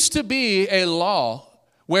 There used to be a law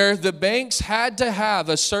where the banks had to have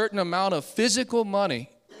a certain amount of physical money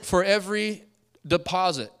for every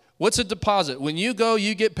deposit. What's a deposit? When you go,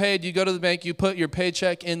 you get paid, you go to the bank, you put your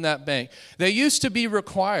paycheck in that bank. They used to be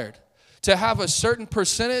required to have a certain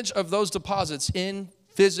percentage of those deposits in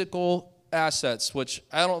physical assets, which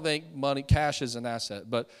I don't think cash is an asset,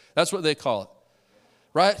 but that's what they call it,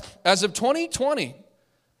 right? As of 2020,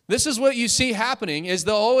 this is what you see happening is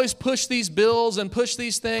they'll always push these bills and push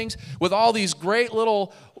these things with all these great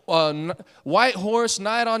little white horse,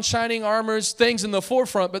 knight on shining armors, things in the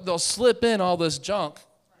forefront, but they'll slip in all this junk.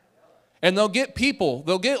 And they'll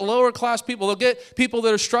get lower class people, they'll get people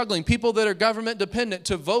that are struggling, people that are government dependent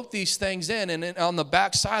to vote these things in, and on the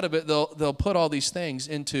back side of it, they'll put all these things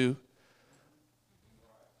into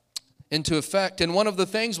effect. And one of the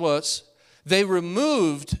things was they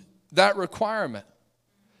removed that requirement,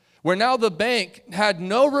 where now the bank had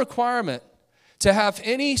no requirement to have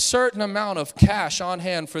any certain amount of cash on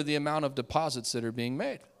hand for the amount of deposits that are being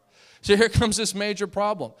made. So here comes this major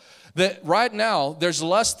problem. That right now, there's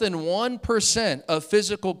less than 1% of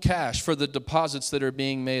physical cash for the deposits that are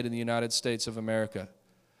being made in the United States of America.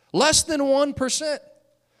 Less than 1%.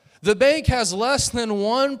 The bank has less than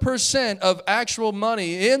 1% of actual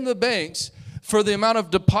money in the banks for the amount of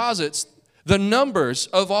deposits, the numbers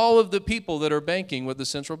of all of the people that are banking with the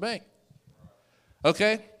central bank.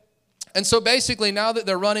 Okay? And so basically now that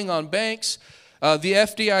they're running on banks, the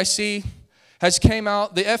FDIC has came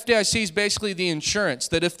out. The FDIC is basically the insurance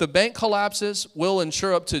that if the bank collapses, will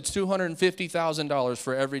insure up to $250,000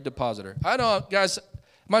 for every depositor. I know, guys,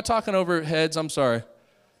 am I talking over heads? I'm sorry.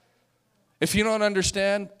 If you don't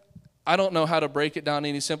understand, I don't know how to break it down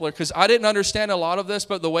any simpler because I didn't understand a lot of this,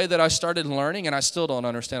 but the way that I started learning, and I still don't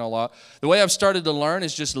understand a lot, the way I've started to learn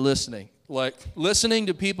is just listening. Like listening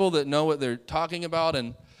to people that know what they're talking about.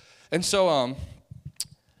 And so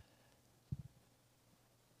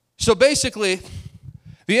basically,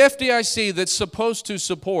 the FDIC that's supposed to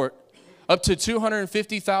support up to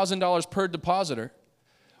 $250,000 per depositor,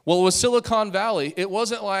 well, with Silicon Valley, it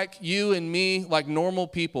wasn't like you and me, like normal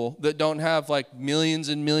people that don't have like millions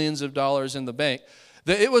and millions of dollars in the bank.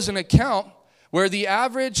 It was an account where the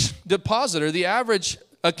average depositor, the average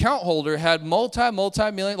account holder had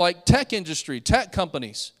multi-million, like tech industry, tech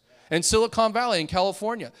companies in Silicon Valley in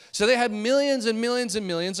California. So they had millions and millions and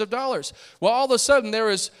millions of dollars. Well, all of a sudden there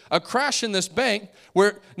was a crash in this bank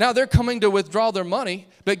where now they're coming to withdraw their money,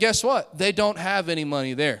 but guess what? They don't have any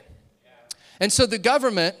money there. And so the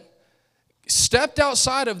government stepped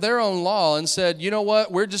outside of their own law and said, you know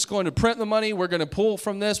what, we're just going to print the money, we're going to pull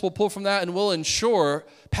from this, we'll pull from that, and we'll insure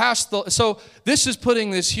past the... So this is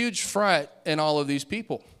putting this huge fright in all of these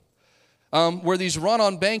people where these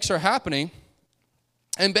run-on banks are happening.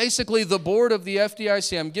 And basically the board of the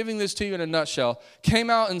FDIC, I'm giving this to you in a nutshell,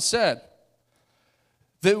 came out and said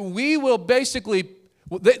that we will basically,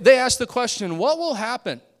 they asked the question, what will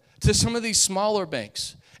happen to some of these smaller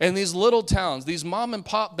banks and these little towns, these mom and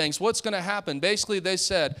pop banks, what's going to happen? Basically they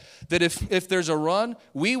said that if there's a run,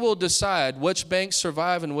 we will decide which banks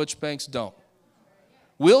survive and which banks don't.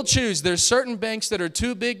 We'll choose, there's certain banks that are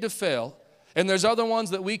too big to fail, and there's other ones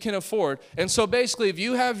that we can afford. And so basically if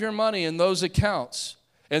you have your money in those accounts,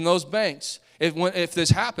 in those banks, if this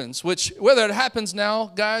happens, which whether it happens now,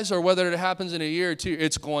 guys, or whether it happens in a year or two,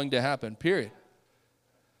 it's going to happen, period.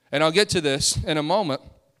 And I'll get to this in a moment.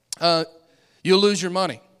 You'll lose your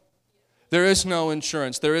money. There is no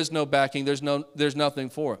insurance. There is no backing. There's nothing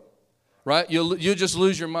for it, right? You'll just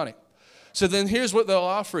lose your money. So then here's what they'll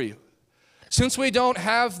offer you. Since we don't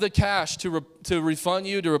have the cash to refund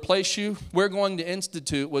you, to replace you, we're going to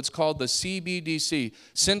institute what's called the CBDC,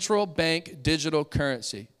 Central Bank Digital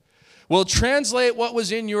Currency. We'll translate what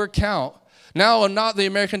was in your account. Now, not the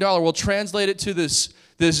American dollar, we'll translate it to this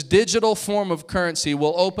this digital form of currency.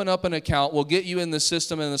 We'll open up an account. We'll get you in the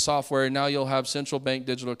system and the software, and now you'll have central bank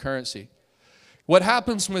digital currency. What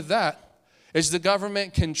happens with that is the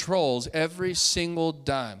government controls every single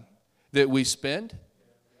dime that we spend.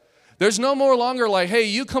 There's no more longer like, hey,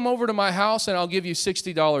 you come over to my house and I'll give you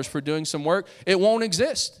 $60 for doing some work. It won't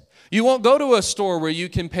exist. You won't go to a store where you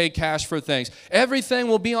can pay cash for things. Everything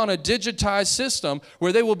will be on a digitized system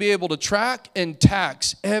where they will be able to track and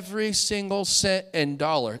tax every single cent and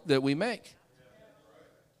dollar that we make.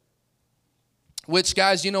 Which,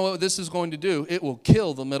 guys, you know what this is going to do? It will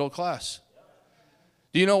kill the middle class.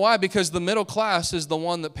 Do you know why? Because the middle class is the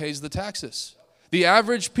one that pays the taxes. The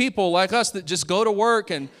average people like us that just go to work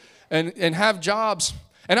and have jobs.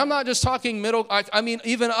 And I'm not just talking middle, I mean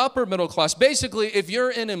even upper middle class. Basically, if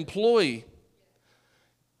you're an employee,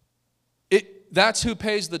 that's who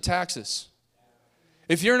pays the taxes.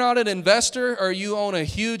 If you're not an investor or you own a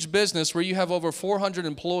huge business where you have over 400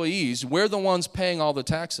 employees, we're the ones paying all the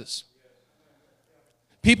taxes.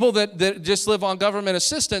 People that just live on government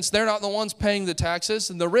assistance, they're not the ones paying the taxes.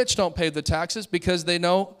 And the rich don't pay the taxes because they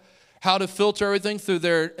know how to filter everything through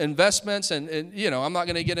their investments. And you know, I'm not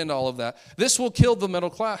going to get into all of that. This will kill the middle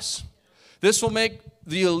class. This will make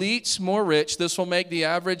the elites more rich. This will make the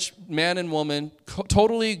average man and woman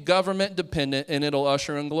totally government dependent, and it'll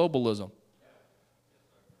usher in globalism.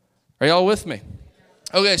 Are y'all with me?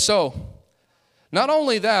 Okay, so not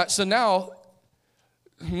only that, so now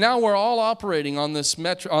we're all operating on this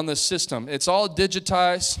system. It's all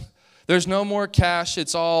digitized. There's no more cash.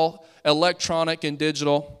 It's all electronic and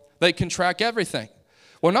digital. They can track everything.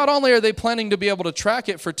 Well, not only are they planning to be able to track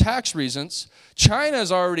it for tax reasons,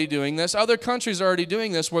 China's already doing this. Other countries are already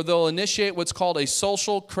doing this where they'll initiate what's called a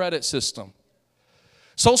social credit system.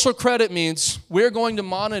 Social credit means we're going to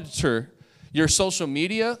monitor your social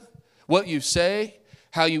media, what you say,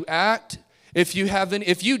 how you act. If you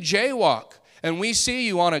jaywalk and we see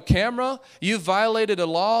you on a camera, you've violated a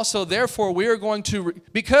law, so therefore we are going to,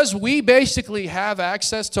 because we basically have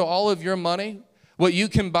access to all of your money, what you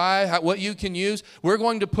can buy, what you can use, we're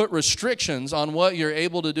going to put restrictions on what you're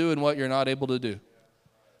able to do and what you're not able to do.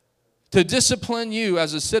 To discipline you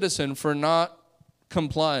as a citizen for not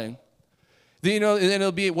complying. You know, and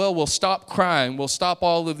it'll be, well, we'll stop crime, we'll stop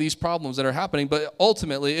all of these problems that are happening, but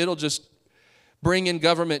ultimately it'll just bring in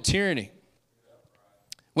government tyranny.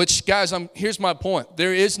 Which, guys, here's my point.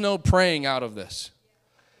 There is no praying out of this.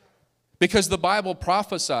 Because the Bible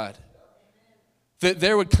prophesied that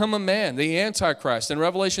there would come a man, the Antichrist. In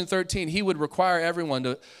Revelation 13, he would require everyone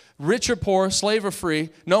to, rich or poor, slave or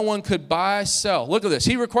free, no one could buy, sell. Look at this.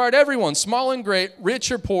 He required everyone, small and great,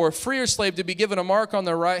 rich or poor, free or slave, to be given a mark on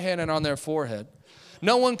their right hand and on their forehead.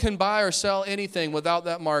 No one can buy or sell anything without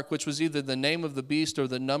that mark, which was either the name of the beast or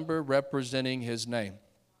the number representing his name.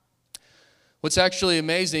 What's actually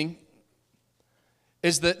amazing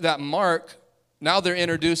is that mark, now they're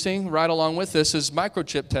introducing, right along with this, is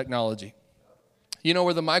microchip technology. You know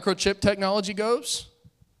where the microchip technology goes?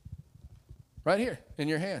 Right here in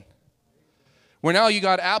your hand. Where now you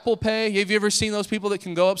got Apple Pay. Have you ever seen those people that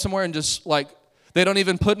can go up somewhere and just like, they don't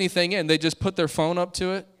even put anything in. They just put their phone up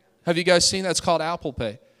to it? Have you guys seen that? It's called Apple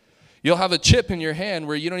Pay. You'll have a chip in your hand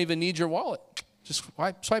where you don't even need your wallet. Just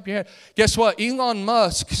swipe your hand. Guess what? Elon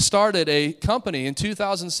Musk started a company in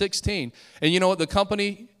 2016. And you know what the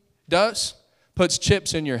company does? Puts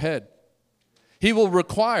chips in your head. He will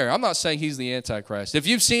require, I'm not saying he's the Antichrist. If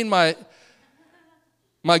you've seen my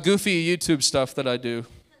goofy YouTube stuff that I do,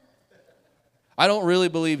 I don't really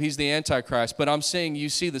believe he's the Antichrist, but I'm saying you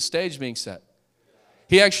see the stage being set.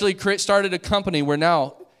 He actually started a company where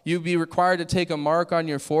now you'd be required to take a mark on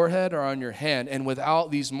your forehead or on your hand, and without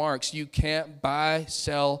these marks, you can't buy,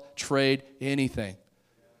 sell, trade, anything.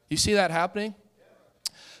 You see that happening?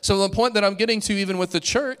 So the point that I'm getting to, even with the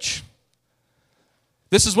church,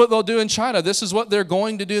 this is what they'll do in China. This is what they're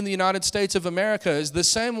going to do in the United States of America, is the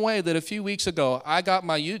same way that a few weeks ago I got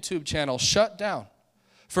my YouTube channel shut down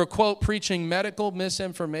for, quote, preaching medical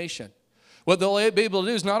misinformation. What they'll be able to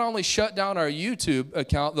do is not only shut down our YouTube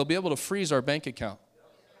account, they'll be able to freeze our bank account.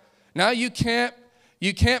 Now you can't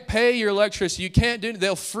pay your electricity. You can't do,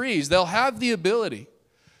 they'll freeze. They'll have the ability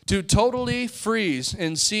to totally freeze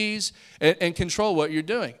and seize and control what you're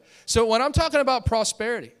doing. So when I'm talking about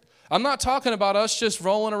prosperity, I'm not talking about us just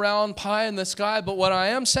rolling around pie in the sky, but what I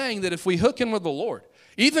am saying that if we hook in with the Lord,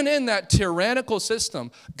 even in that tyrannical system,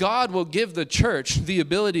 God will give the church the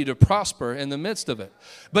ability to prosper in the midst of it.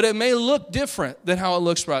 But it may look different than how it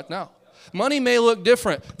looks right now. Money may look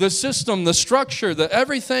different. The system, the structure,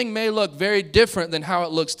 everything may look very different than how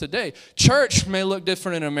it looks today. Church may look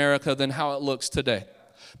different in America than how it looks today.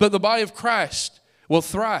 But the body of Christ will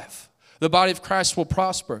thrive. The body of Christ will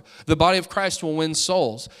prosper. The body of Christ will win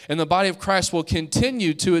souls. And the body of Christ will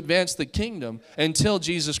continue to advance the kingdom until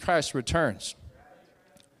Jesus Christ returns.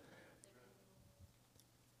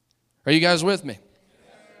 Are you guys with me?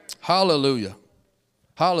 Hallelujah.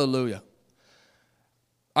 Hallelujah.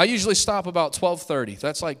 I usually stop about 12:30.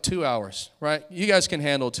 That's like 2 hours, right? You guys can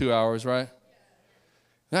handle 2 hours, right?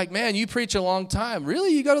 Like, man, you preach a long time.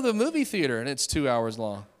 Really? You go to the movie theater and it's 2 hours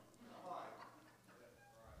long.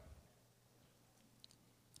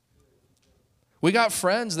 We got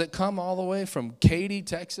friends that come all the way from Katy,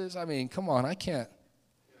 Texas. I mean, come on, I can't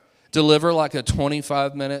deliver like a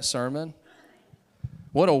 25-minute sermon.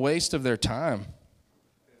 What a waste of their time.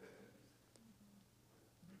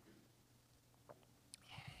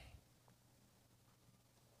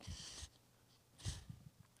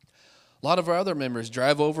 A lot of our other members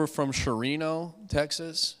drive over from Chirino,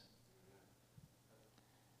 Texas.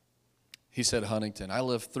 He said Huntington. I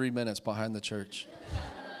live 3 minutes behind the church.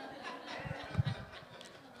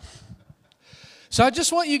 So I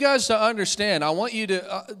just want you guys to understand. I want you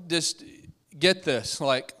to just get this.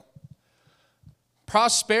 Like,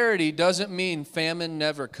 prosperity doesn't mean famine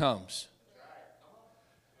never comes.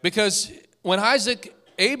 Because when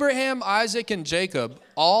Abraham, Isaac, and Jacob,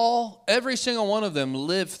 every single one of them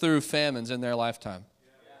lived through famines in their lifetime.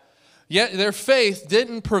 Yet their faith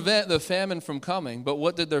didn't prevent the famine from coming, but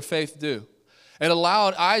what did their faith do? It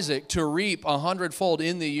allowed Isaac to reap 100-fold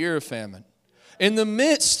in the year of famine. In the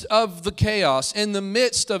midst of the chaos, in the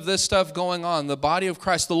midst of this stuff going on, the body of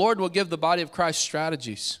Christ, the Lord will give the body of Christ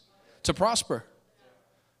strategies to prosper.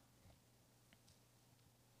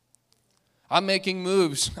 I'm making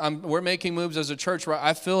moves. We're making moves as a church where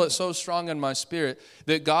I feel it so strong in my spirit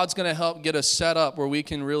that God's going to help get us set up where we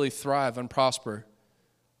can really thrive and prosper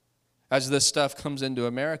as this stuff comes into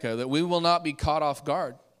America, that we will not be caught off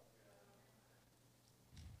guard.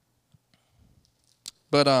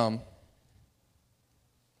 But,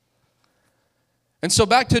 and so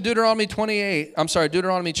back to Deuteronomy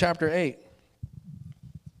chapter 8.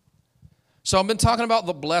 So I've been talking about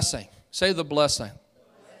the blessing. Say the blessing.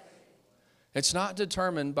 It's not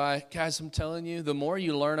determined by, guys, I'm telling you, the more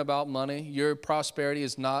you learn about money, your prosperity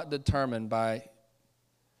is not determined by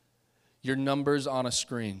your numbers on a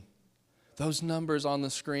screen. Those numbers on the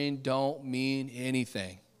screen don't mean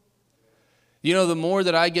anything. You know, the more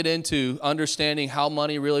that I get into understanding how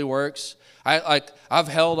money really works, I've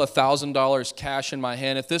held $1,000 cash in my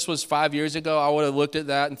hand. If this was 5 years ago, I would have looked at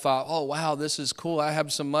that and thought, oh, wow, this is cool. I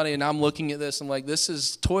have some money, and I'm looking at this. I'm like, this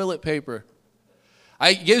is toilet paper.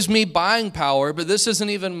 It gives me buying power, but this isn't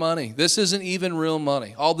even money. This isn't even real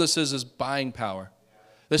money. All this is buying power.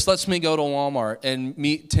 This lets me go to Walmart and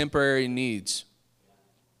meet temporary needs.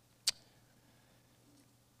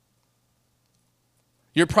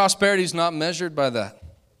 Your prosperity is not measured by that.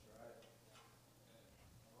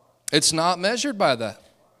 It's not measured by that.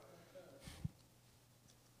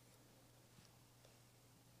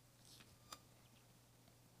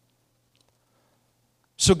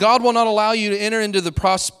 So God will not allow you to enter into the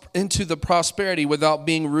prosperity without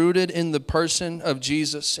being rooted in the person of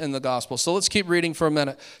Jesus and the gospel. So let's keep reading for a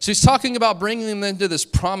minute. So he's talking about bringing them into this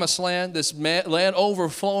promised land, this land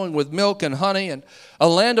overflowing with milk and honey, and a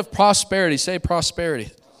land of prosperity. Say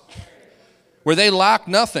prosperity. Where they lack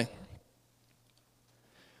nothing.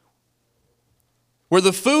 Where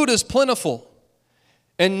the food is plentiful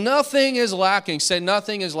and nothing is lacking. Say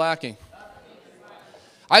nothing is lacking.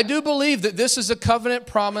 I do believe that this is a covenant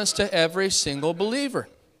promise to every single believer.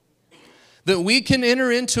 That we can enter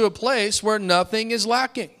into a place where nothing is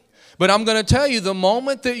lacking. But I'm going to tell you, the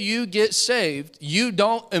moment that you get saved, you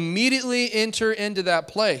don't immediately enter into that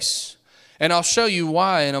place. And I'll show you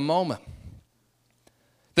why in a moment.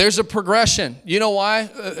 There's a progression. You know why?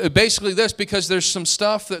 Basically this, because there's some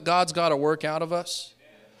stuff that God's got to work out of us.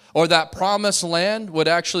 Or that promised land would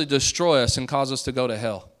actually destroy us and cause us to go to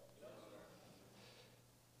hell.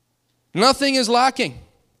 Nothing is lacking.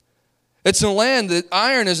 It's a land that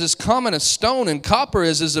iron is as common as stone and copper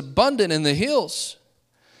is as abundant in the hills.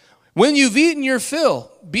 When you've eaten your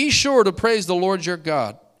fill, be sure to praise the Lord your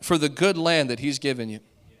God for the good land that he's given you.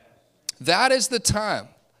 That is the time.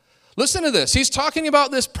 Listen to this. He's talking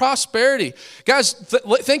about this prosperity. Guys,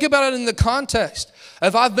 think about it in the context.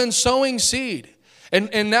 If I've been sowing seed,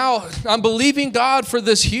 and now I'm believing God for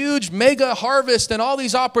this huge mega harvest and all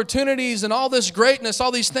these opportunities and all this greatness,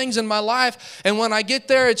 all these things in my life. And when I get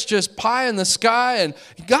there, it's just pie in the sky. And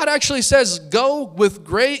God actually says, go with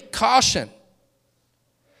great caution.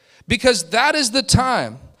 Because that is the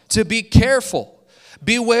time to be careful.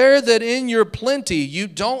 Beware that in your plenty you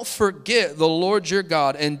don't forget the Lord your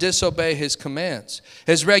God and disobey his commands,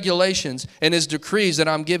 his regulations, and his decrees that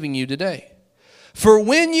I'm giving you today. For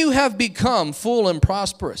when you have become full and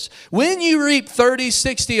prosperous, when you reap 30,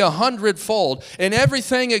 60, 100-fold, and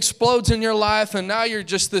everything explodes in your life, and now you're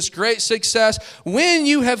just this great success, when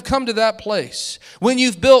you have come to that place, when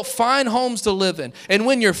you've built fine homes to live in, and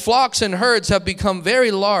when your flocks and herds have become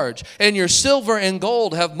very large, and your silver and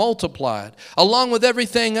gold have multiplied, along with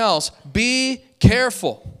everything else, be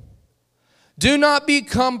careful. Do not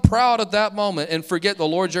become proud at that moment and forget the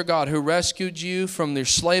Lord your God who rescued you from their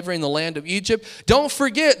slavery in the land of Egypt. Don't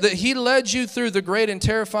forget that he led you through the great and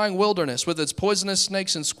terrifying wilderness with its poisonous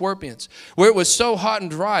snakes and scorpions, where it was so hot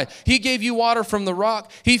and dry. He gave you water from the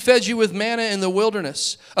rock. He fed you with manna in the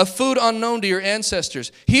wilderness, a food unknown to your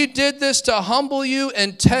ancestors. He did this to humble you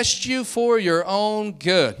and test you for your own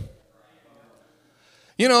good.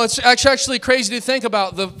 You know, it's actually crazy to think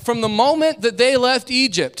about. From the moment that they left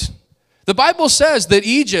Egypt, the Bible says that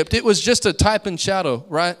Egypt, it was just a type and shadow,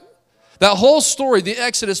 right? That whole story, the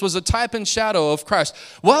Exodus, was a type and shadow of Christ.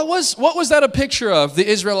 What was that a picture of, the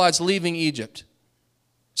Israelites leaving Egypt?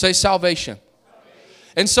 Say salvation.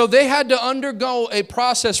 And so they had to undergo a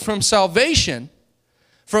process from salvation,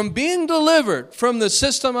 from being delivered from the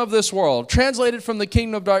system of this world, translated from the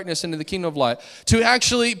kingdom of darkness into the kingdom of light, to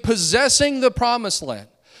actually possessing the promised land.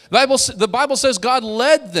 The Bible says God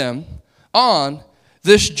led them on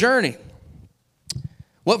this journey.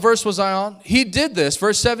 What verse was I on? He did this,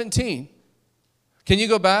 verse 17. Can you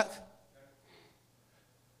go back?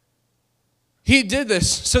 He did this.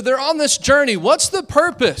 So they're on this journey. What's the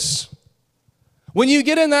purpose? When you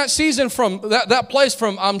get in that season from that place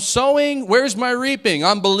from I'm sowing, where's my reaping?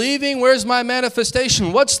 I'm believing, where's my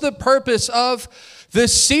manifestation? What's the purpose of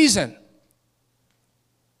this season?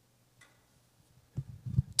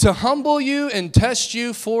 To humble you and test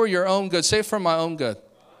you for your own good. Say, for my own good.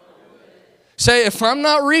 Say, if I'm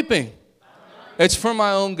not reaping, it's for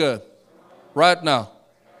my own good right now.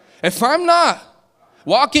 If I'm not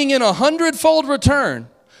walking in 100-fold return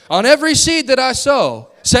on every seed that I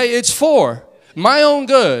sow, say it's for my own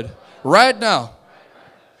good right now.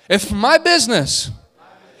 If my business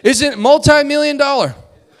isn't multi-million-dollar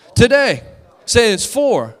today, say it's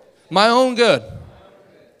for my own good.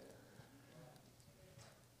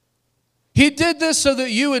 He did this so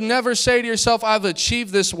that you would never say to yourself, I've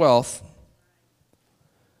achieved this wealth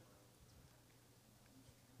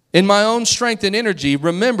in my own strength and energy.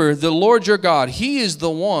 Remember, the Lord your God, he is the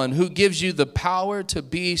one who gives you the power to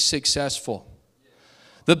be successful.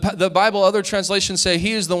 The Bible, other translations say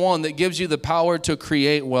he is the one that gives you the power to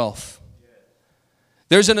create wealth.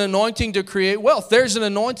 There's an anointing to create wealth. There's an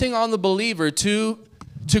anointing on the believer to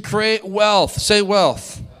create wealth. Say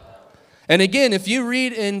wealth. And again, if you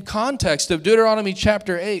read in context of Deuteronomy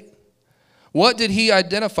chapter 8, what did he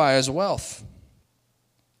identify as wealth?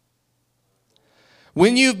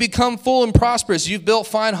 When you've become full and prosperous, you've built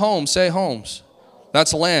fine homes. Say homes.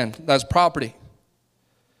 That's land. That's property.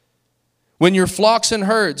 When your flocks and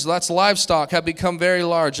herds, that's livestock, have become very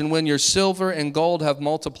large, and when your silver and gold have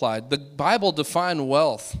multiplied. The Bible defined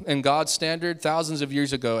wealth in God's standard thousands of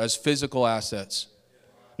years ago as physical assets,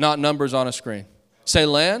 not numbers on a screen. Say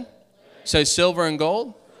land. Say silver and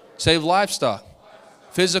gold. Say livestock.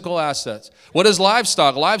 Physical assets. What is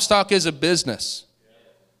livestock? Livestock is a business.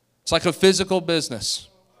 It's like a physical business.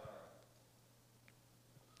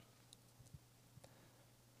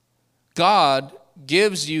 God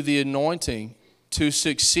gives you the anointing to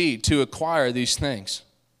succeed, to acquire these things.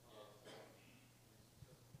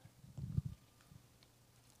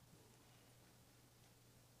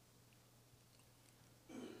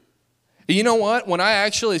 You know what? When I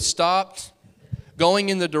actually stopped going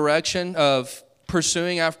in the direction of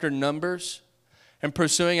pursuing after numbers and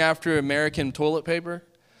pursuing after American toilet paper,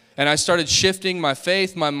 and I started shifting my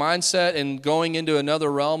faith, my mindset, and going into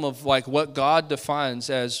another realm of like what God defines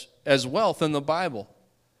as wealth in the Bible.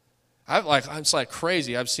 It's like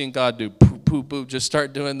crazy. I've seen God do poop, poop, poop, just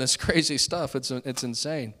start doing this crazy stuff. It's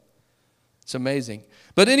insane. It's amazing.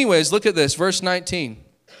 But anyways, look at this, verse 19.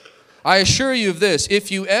 I assure you of this,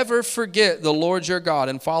 if you ever forget the Lord your God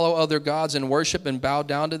and follow other gods and worship and bow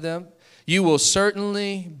down to them, you will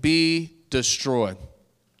certainly be destroyed.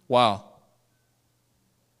 Wow.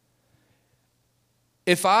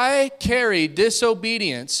 If I carry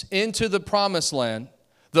disobedience into the promised land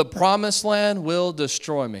will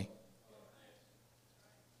destroy me.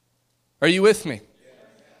 Are you with me?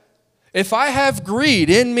 If I have greed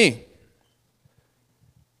in me,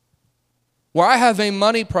 where I have a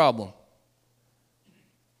money problem,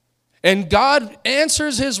 and God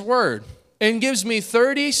answers his word and gives me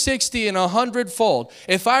 30, 60, and 100-fold,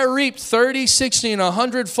 if I reap 30, 60, and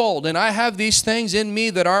 100-fold, and I have these things in me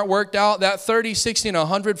that aren't worked out, that 30, 60, and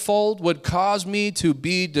 100-fold would cause me to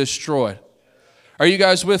be destroyed. Are you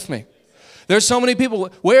guys with me? There's so many people,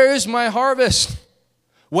 where is my harvest?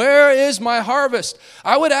 Where is my harvest?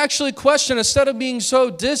 I would actually question, instead of being so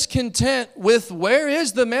discontent with where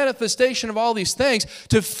is the manifestation of all these things,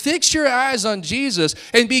 to fix your eyes on Jesus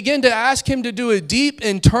and begin to ask him to do a deep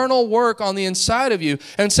internal work on the inside of you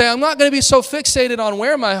and say, I'm not going to be so fixated on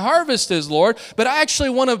where my harvest is, Lord, but I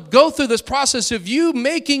actually want to go through this process of you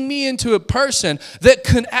making me into a person that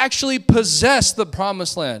can actually possess the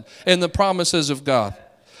promised land and the promises of God.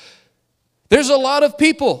 There's a lot of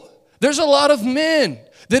people, there's a lot of men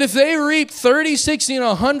that if they reap 30, 60, and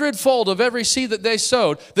 100-fold of every seed that they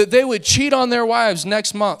sowed, that they would cheat on their wives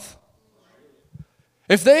next month.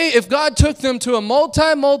 If God took them to a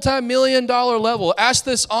multi-million-dollar level, ask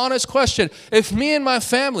this honest question, if me and my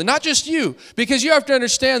family, not just you, because you have to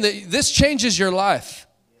understand that this changes your life.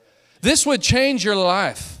 This would change your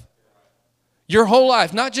life. Your whole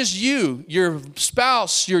life, not just you, your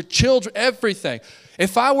spouse, your children, everything.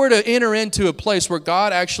 If I were to enter into a place where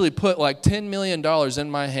God actually put like $10 million in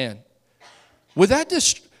my hand,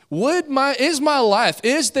 is my life,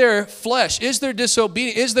 is there flesh, is there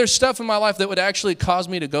disobedience, is there stuff in my life that would actually cause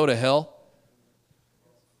me to go to hell?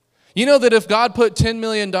 You know that if God put $10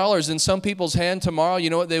 million in some people's hand tomorrow, you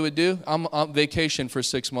know what they would do? I'm on vacation for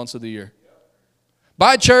 6 months of the year.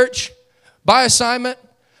 Buy church, buy assignment,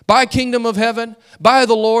 buy kingdom of heaven, buy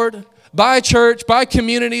the Lord, buy church, buy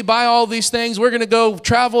community, buy all these things. We're going to go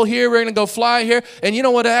travel here. We're going to go fly here. And you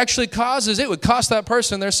know what it actually causes? It would cost that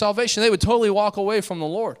person their salvation. They would totally walk away from the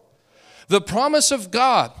Lord. The promise of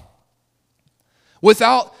God,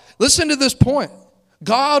 listen to this point.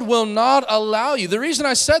 God will not allow you. The reason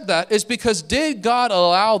I said that is because did God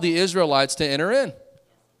allow the Israelites to enter in?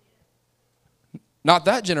 Not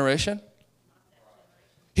that generation.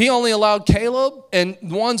 He only allowed Caleb and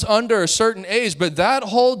ones under a certain age, but that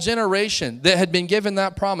whole generation that had been given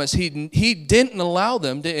that promise, he didn't allow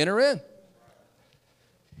them to enter in.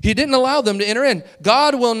 He didn't allow them to enter in.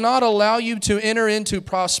 God will not allow you to enter into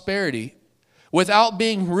prosperity without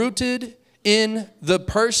being rooted in the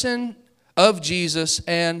person of Jesus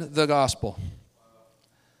and the gospel.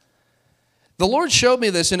 The Lord showed me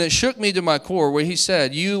this, and it shook me to my core, where he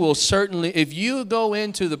said, you will certainly, if you go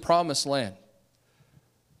into the promised land,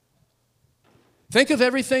 think of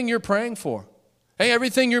everything you're praying for. Hey,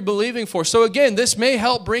 everything you're believing for. So again, this may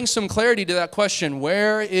help bring some clarity to that question,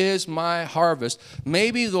 where is my harvest?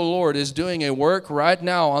 Maybe the Lord is doing a work right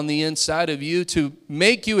now on the inside of you to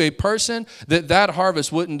make you a person that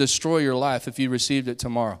harvest wouldn't destroy your life if you received it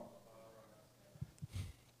tomorrow.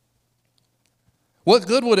 What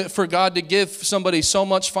good would it for God to give somebody so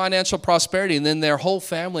much financial prosperity and then their whole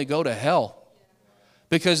family go to hell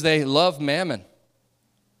because they love mammon?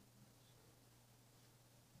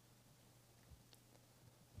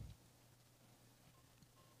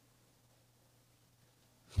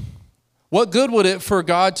 What good would it for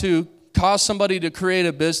God to cause somebody to create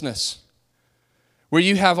a business where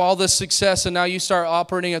you have all this success and now you start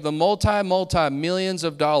operating at the multi-millions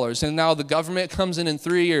of dollars, and now the government comes in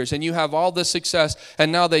 3 years and you have all this success, and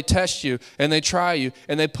now they test you and they try you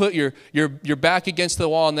and they put your back against the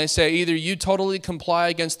wall and they say either you totally comply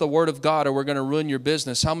against the word of God or we're going to ruin your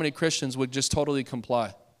business? How many Christians would just totally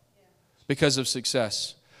comply because of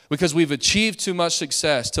success? Because we've achieved too much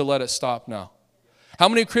success to let it stop now. How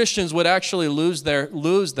many Christians would actually lose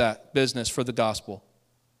that business for the gospel?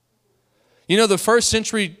 You know, the first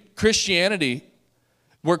century Christianity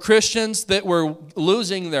were Christians that were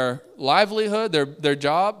losing their livelihood, their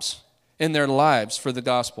jobs, and their lives for the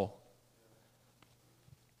gospel.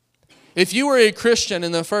 If you were a Christian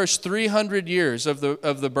in the first 300 years of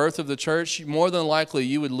the birth of the church, more than likely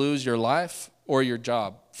you would lose your life or your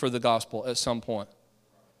job for the gospel at some point.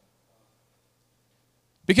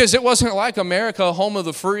 Because it wasn't like America, home of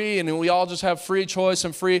the free, and we all just have free choice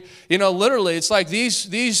and free. You know, literally, it's like these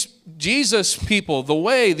Jesus people, the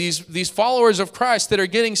way, these followers of Christ that are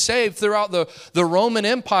getting saved throughout the Roman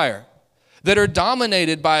Empire, that are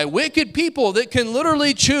dominated by wicked people that can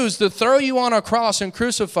literally choose to throw you on a cross and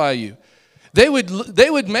crucify you. They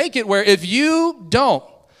would make it where if you don't,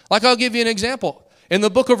 like I'll give you an example. In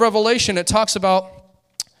the book of Revelation, it talks about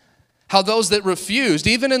how those that refused,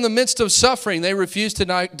 even in the midst of suffering, they refused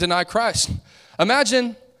to deny Christ.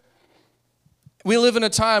 Imagine we live in a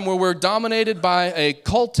time where we're dominated by a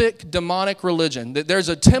cultic, demonic religion. That there's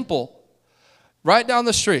a temple right down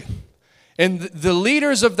the street. And the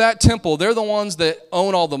leaders of that temple, they're the ones that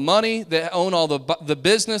own all the money, that own all the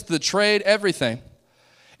business, the trade, everything.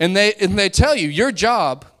 And they tell you your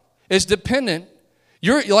job is dependent.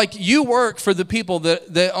 You work for the people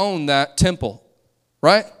that own that temple,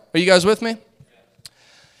 right? Are you guys with me?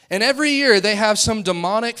 And every year they have some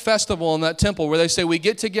demonic festival in that temple where they say we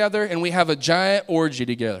get together and we have a giant orgy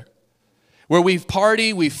together, where we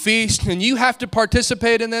party, we feast, and you have to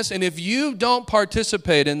participate in this. And if you don't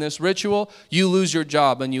participate in this ritual, you lose your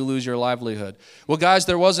job and you lose your livelihood. Well, guys,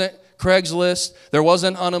 there wasn't Craigslist, there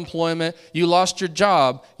wasn't unemployment. You lost your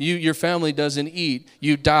job, your family doesn't eat,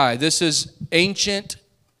 you die. This is ancient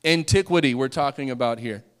antiquity we're talking about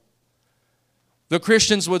here. The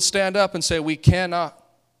Christians would stand up and say, we cannot.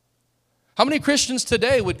 How many Christians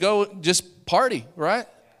today would go just party, right?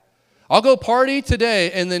 I'll go party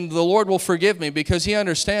today and then the Lord will forgive me because he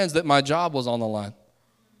understands that my job was on the line.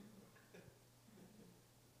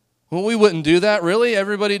 Well, we wouldn't do that, really.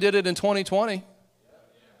 Everybody did it in 2020.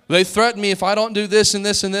 They threatened me, if I don't do this and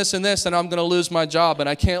this and this and this, then I'm going to lose my job, and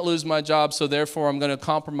I can't lose my job, so therefore I'm going to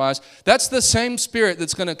compromise. That's the same spirit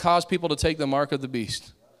that's going to cause people to take the mark of the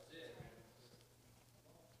beast.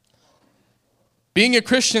 Being a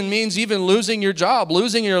Christian means even losing your job,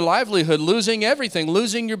 losing your livelihood, losing everything,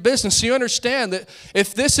 losing your business. So you understand that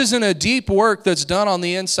if this isn't a deep work that's done on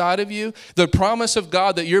the inside of you, the promise of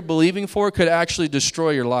God that you're believing for could actually destroy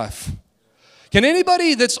your life. Can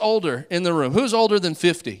anybody that's older in the room, who's older than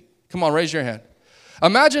 50? Come on, raise your hand.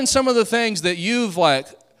 Imagine some of the things that you've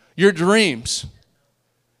your dreams.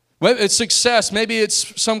 Maybe it's success. Maybe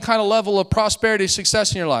it's some kind of level of prosperity,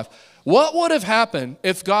 success in your life. What would have happened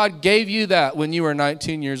if God gave you that when you were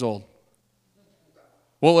 19 years old?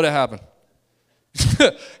 What would have happened?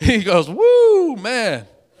 He goes, woo, man.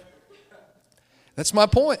 That's my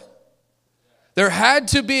point. There had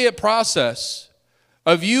to be a process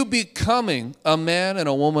of you becoming a man and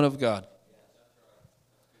a woman of God.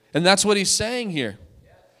 And that's what he's saying here.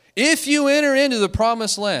 If you enter into the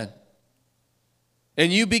promised land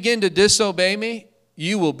and you begin to disobey me,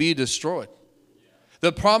 you will be destroyed.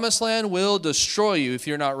 The promised land will destroy you if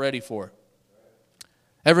you're not ready for it.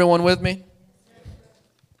 Everyone with me?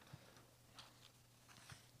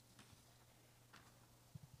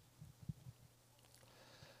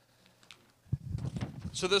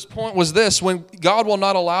 So this point was this: when God will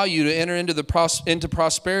not allow you to enter into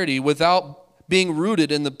prosperity without being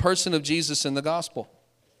rooted in the person of Jesus and the gospel.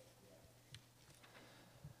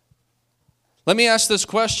 Let me ask this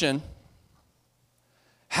question.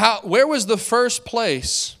 Where was the first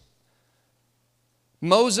place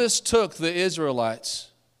Moses took the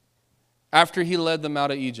Israelites after he led them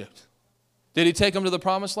out of Egypt? Did he take them to the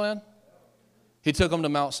promised land? He took them to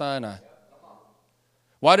Mount Sinai.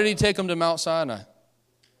 Why did he take them to Mount Sinai?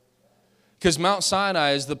 Because Mount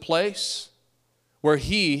Sinai is the place where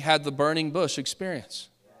he had the burning bush experience.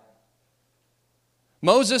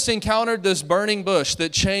 Moses encountered this burning bush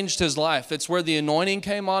that changed his life. It's where the anointing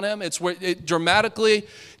came on him. It's where it dramatically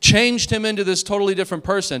changed him into this totally different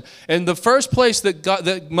person. And the first place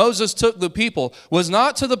that Moses took the people was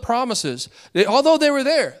not to the promises. Although they were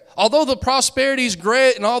there, although the prosperity is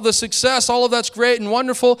great and all the success, all of that's great and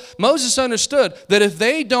wonderful, Moses understood that if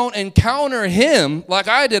they don't encounter him like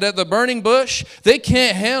I did at the burning bush, they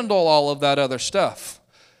can't handle all of that other stuff.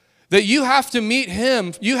 That you have to meet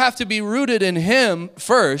him, you have to be rooted in him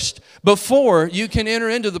first before you can enter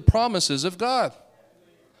into the promises of God.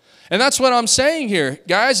 And that's what I'm saying here,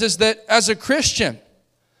 guys, is that as a Christian,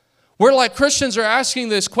 Christians are asking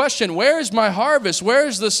this question: where is my harvest? Where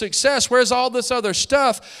is the success? Where's all this other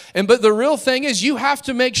stuff? But the real thing is you have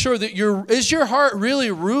to make sure that is your heart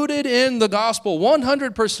really rooted in the gospel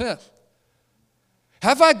 100%?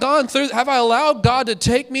 Have I allowed God to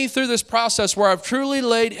take me through this process where I've truly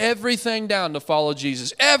laid everything down to follow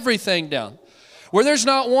Jesus? Everything down. Where there's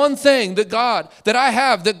not one thing that I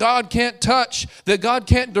have that God can't touch, that God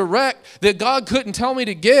can't direct, that God couldn't tell me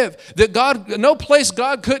to give, no place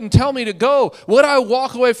God couldn't tell me to go. Would I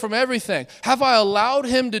walk away from everything? Have I allowed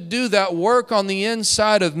him to do that work on the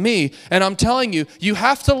inside of me? And I'm telling you, you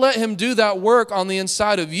have to let him do that work on the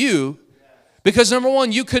inside of you. Because number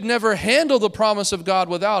one, you could never handle the promise of God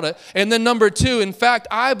without it. And then number two, in fact,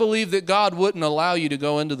 I believe that God wouldn't allow you to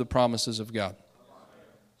go into the promises of God.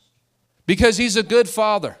 Because he's a good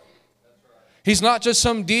father. He's not just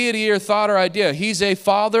some deity or thought or idea. He's a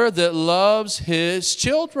father that loves his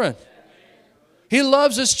children. He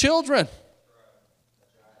loves his children.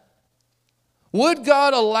 Would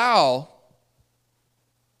God allow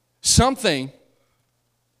something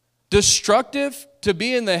destructive to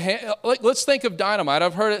be in the hand? Let's think of dynamite.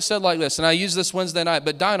 I've heard it said like this, and I used this Wednesday night,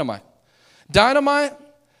 but dynamite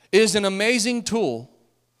is an amazing tool,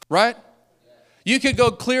 right? You could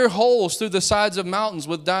go clear holes through the sides of mountains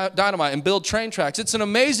with dynamite and build train tracks. It's an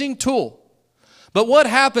amazing tool. But what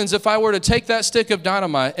happens if I were to take that stick of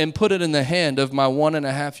dynamite and put it in the hand of my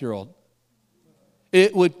 1.5-year-old?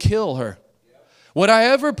 It would kill her. Would I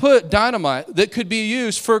ever put dynamite that could be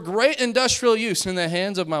used for great industrial use in the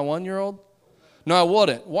hands of my 1-year-old? No, I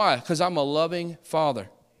wouldn't. Why? Because I'm a loving father.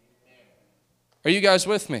 Are you guys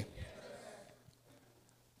with me?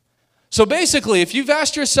 So basically, if you've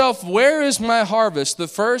asked yourself, where is my harvest? The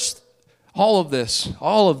first, all of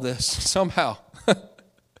this somehow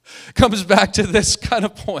comes back to this kind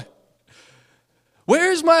of point.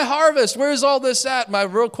 Where's my harvest? Where's all this at? My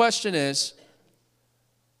real question is,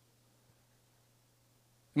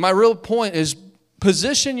 my real point is,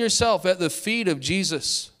 position yourself at the feet of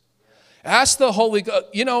Jesus. Ask the Holy God,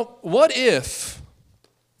 what if,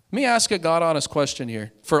 let me ask a God honest question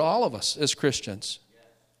here for all of us as Christians.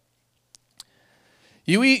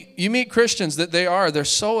 You meet Christians that they're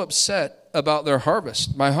so upset about their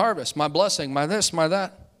harvest, my blessing, my this, my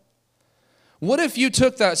that. What if you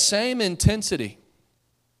took that same intensity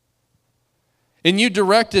and you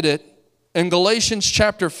directed it in Galatians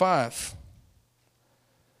chapter 5?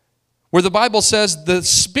 Where the Bible says the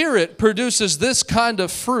Spirit produces this kind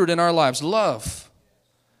of fruit in our lives: love,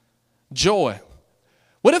 joy.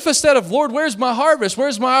 What if instead of, Lord, where's my harvest?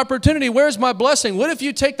 Where's my opportunity? Where's my blessing? What if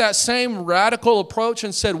you take that same radical approach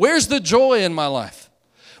and said, where's the joy in my life?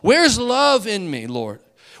 Where's love in me, Lord?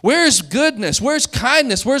 Where's goodness? Where's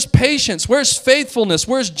kindness? Where's patience? Where's faithfulness?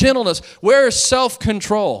 Where's gentleness? Where's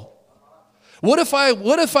self-control? What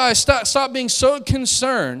if I stopped being so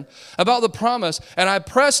concerned about the promise and I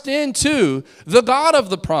pressed into the God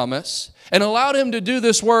of the promise and allowed Him to do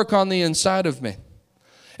this work on the inside of me?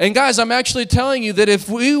 And guys, I'm actually telling you that if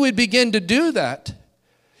we would begin to do that,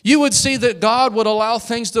 you would see that God would allow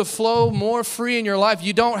things to flow more free in your life.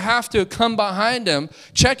 You don't have to come behind Him,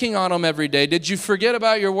 checking on Him every day. Did you forget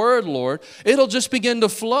about your word, Lord? It'll just begin to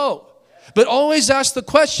flow. But always ask the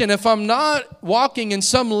question, if I'm not walking in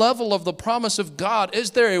some level of the promise of God,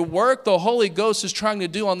 is there a work the Holy Ghost is trying to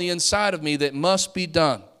do on the inside of me that must be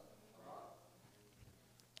done?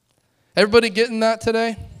 Everybody getting that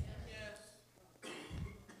today?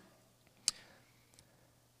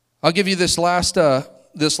 I'll give you this last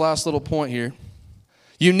little point here.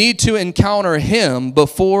 You need to encounter Him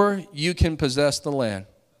before you can possess the land.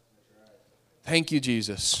 Thank you,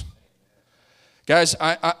 Jesus. Guys,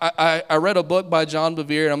 I read a book by John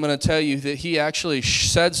Bevere, and I'm going to tell you that he actually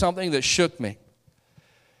said something that shook me.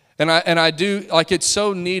 And I do, like, it's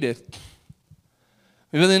so needed.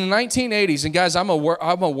 But in the 1980s, and guys, I'm a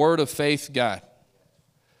word of faith guy.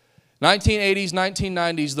 1980s,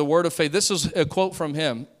 1990s, the word of faith. This is a quote from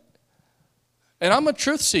him. And I'm a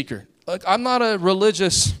truth seeker. Like, I'm not a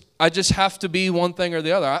religious, I just have to be one thing or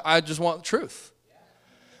the other. I just want truth.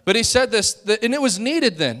 But he said this, and it was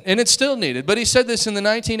needed then, and it's still needed. But he said this in the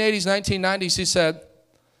 1980s, 1990s. He said,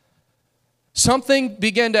 something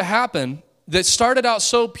began to happen that started out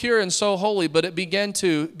so pure and so holy, but it began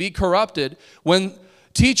to be corrupted when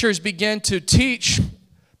teachers began to teach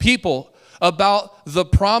people about the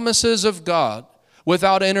promises of God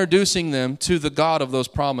without introducing them to the God of those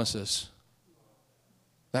promises.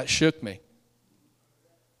 That shook me.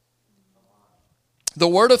 The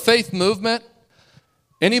Word of Faith movement,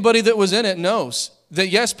 anybody that was in it knows that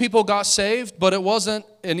yes, people got saved, but it wasn't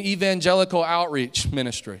an evangelical outreach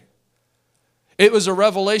ministry. It was a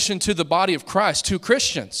revelation to the body of Christ, to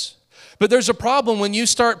Christians. But there's a problem when you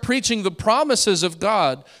start preaching the promises of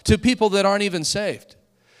God to people that aren't even saved.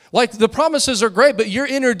 Like, the promises are great, but you're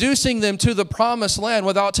introducing them to the promised land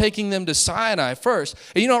without taking them to Sinai first.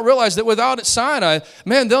 And you don't realize that without Sinai,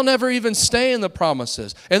 man, they'll never even stay in the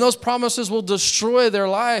promises. And those promises will destroy their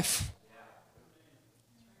life.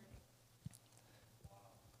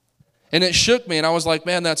 And it shook me, and I was like,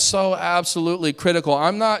 man, that's so absolutely critical.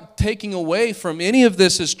 I'm not taking away from any of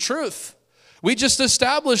this as truth. We just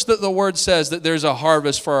established that the Word says that there's a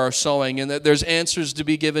harvest for our sowing and that there's answers to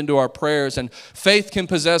be given to our prayers and faith can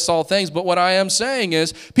possess all things. But what I am saying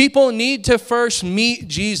is people need to first meet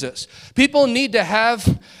Jesus. People need to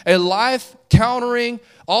have a life-countering,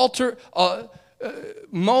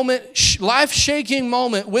 life-shaking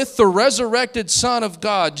moment with the resurrected Son of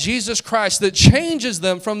God, Jesus Christ, that changes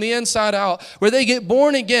them from the inside out, where they get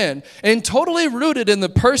born again and totally rooted in the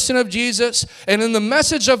person of Jesus and in the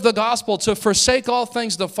message of the gospel to forsake all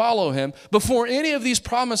things to follow Him before any of these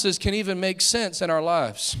promises can even make sense in our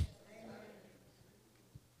lives.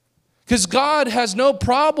 Because God has no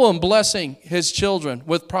problem blessing His children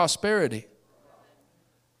with prosperity.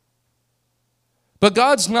 But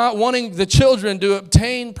God's not wanting the children to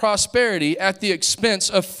obtain prosperity at the expense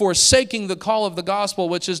of forsaking the call of the gospel,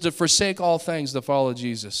 which is to forsake all things to follow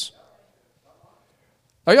Jesus.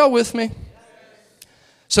 Are y'all with me?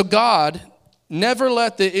 So God never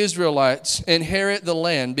let the Israelites inherit the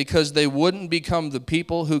land because they wouldn't become the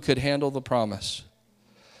people who could handle the promise.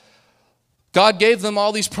 God gave them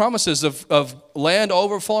all these promises of land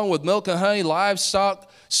overflowing with milk and honey, livestock,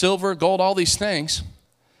 silver, gold, all these things.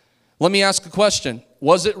 Let me ask a question.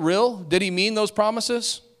 Was it real? Did he mean those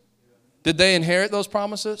promises? Did they inherit those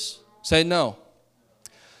promises? Say no.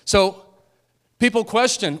 So people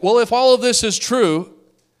question, well, if all of this is true,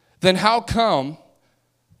 then how come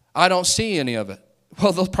I don't see any of it?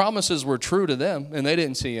 Well, those promises were true to them, and they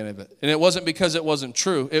didn't see any of it. And it wasn't because it wasn't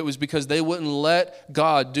true. It was because they wouldn't let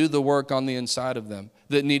God do the work on the inside of them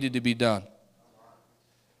that needed to be done.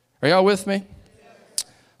 Are y'all with me?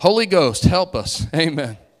 Holy Ghost, help us.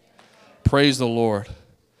 Amen. Praise the Lord.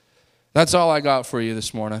 That's all I got for you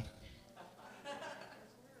this morning.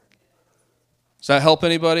 Does that help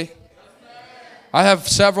anybody? I have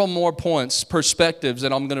several more points, perspectives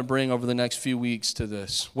that I'm going to bring over the next few weeks to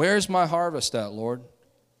this. Where's my harvest at, Lord?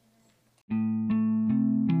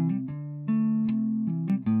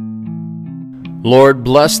 Lord,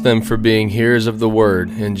 bless them for being hearers of the word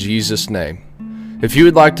in Jesus' name. If you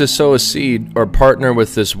would like to sow a seed or partner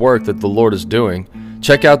with this work that the Lord is doing,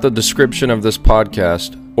 check out the description of this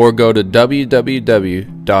podcast or go to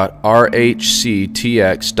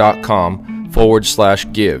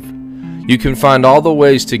www.rhctx.com/give. You can find all the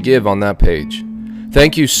ways to give on that page.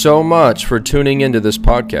 Thank you so much for tuning into this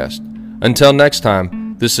podcast. Until next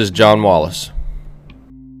time, this is John Wallace.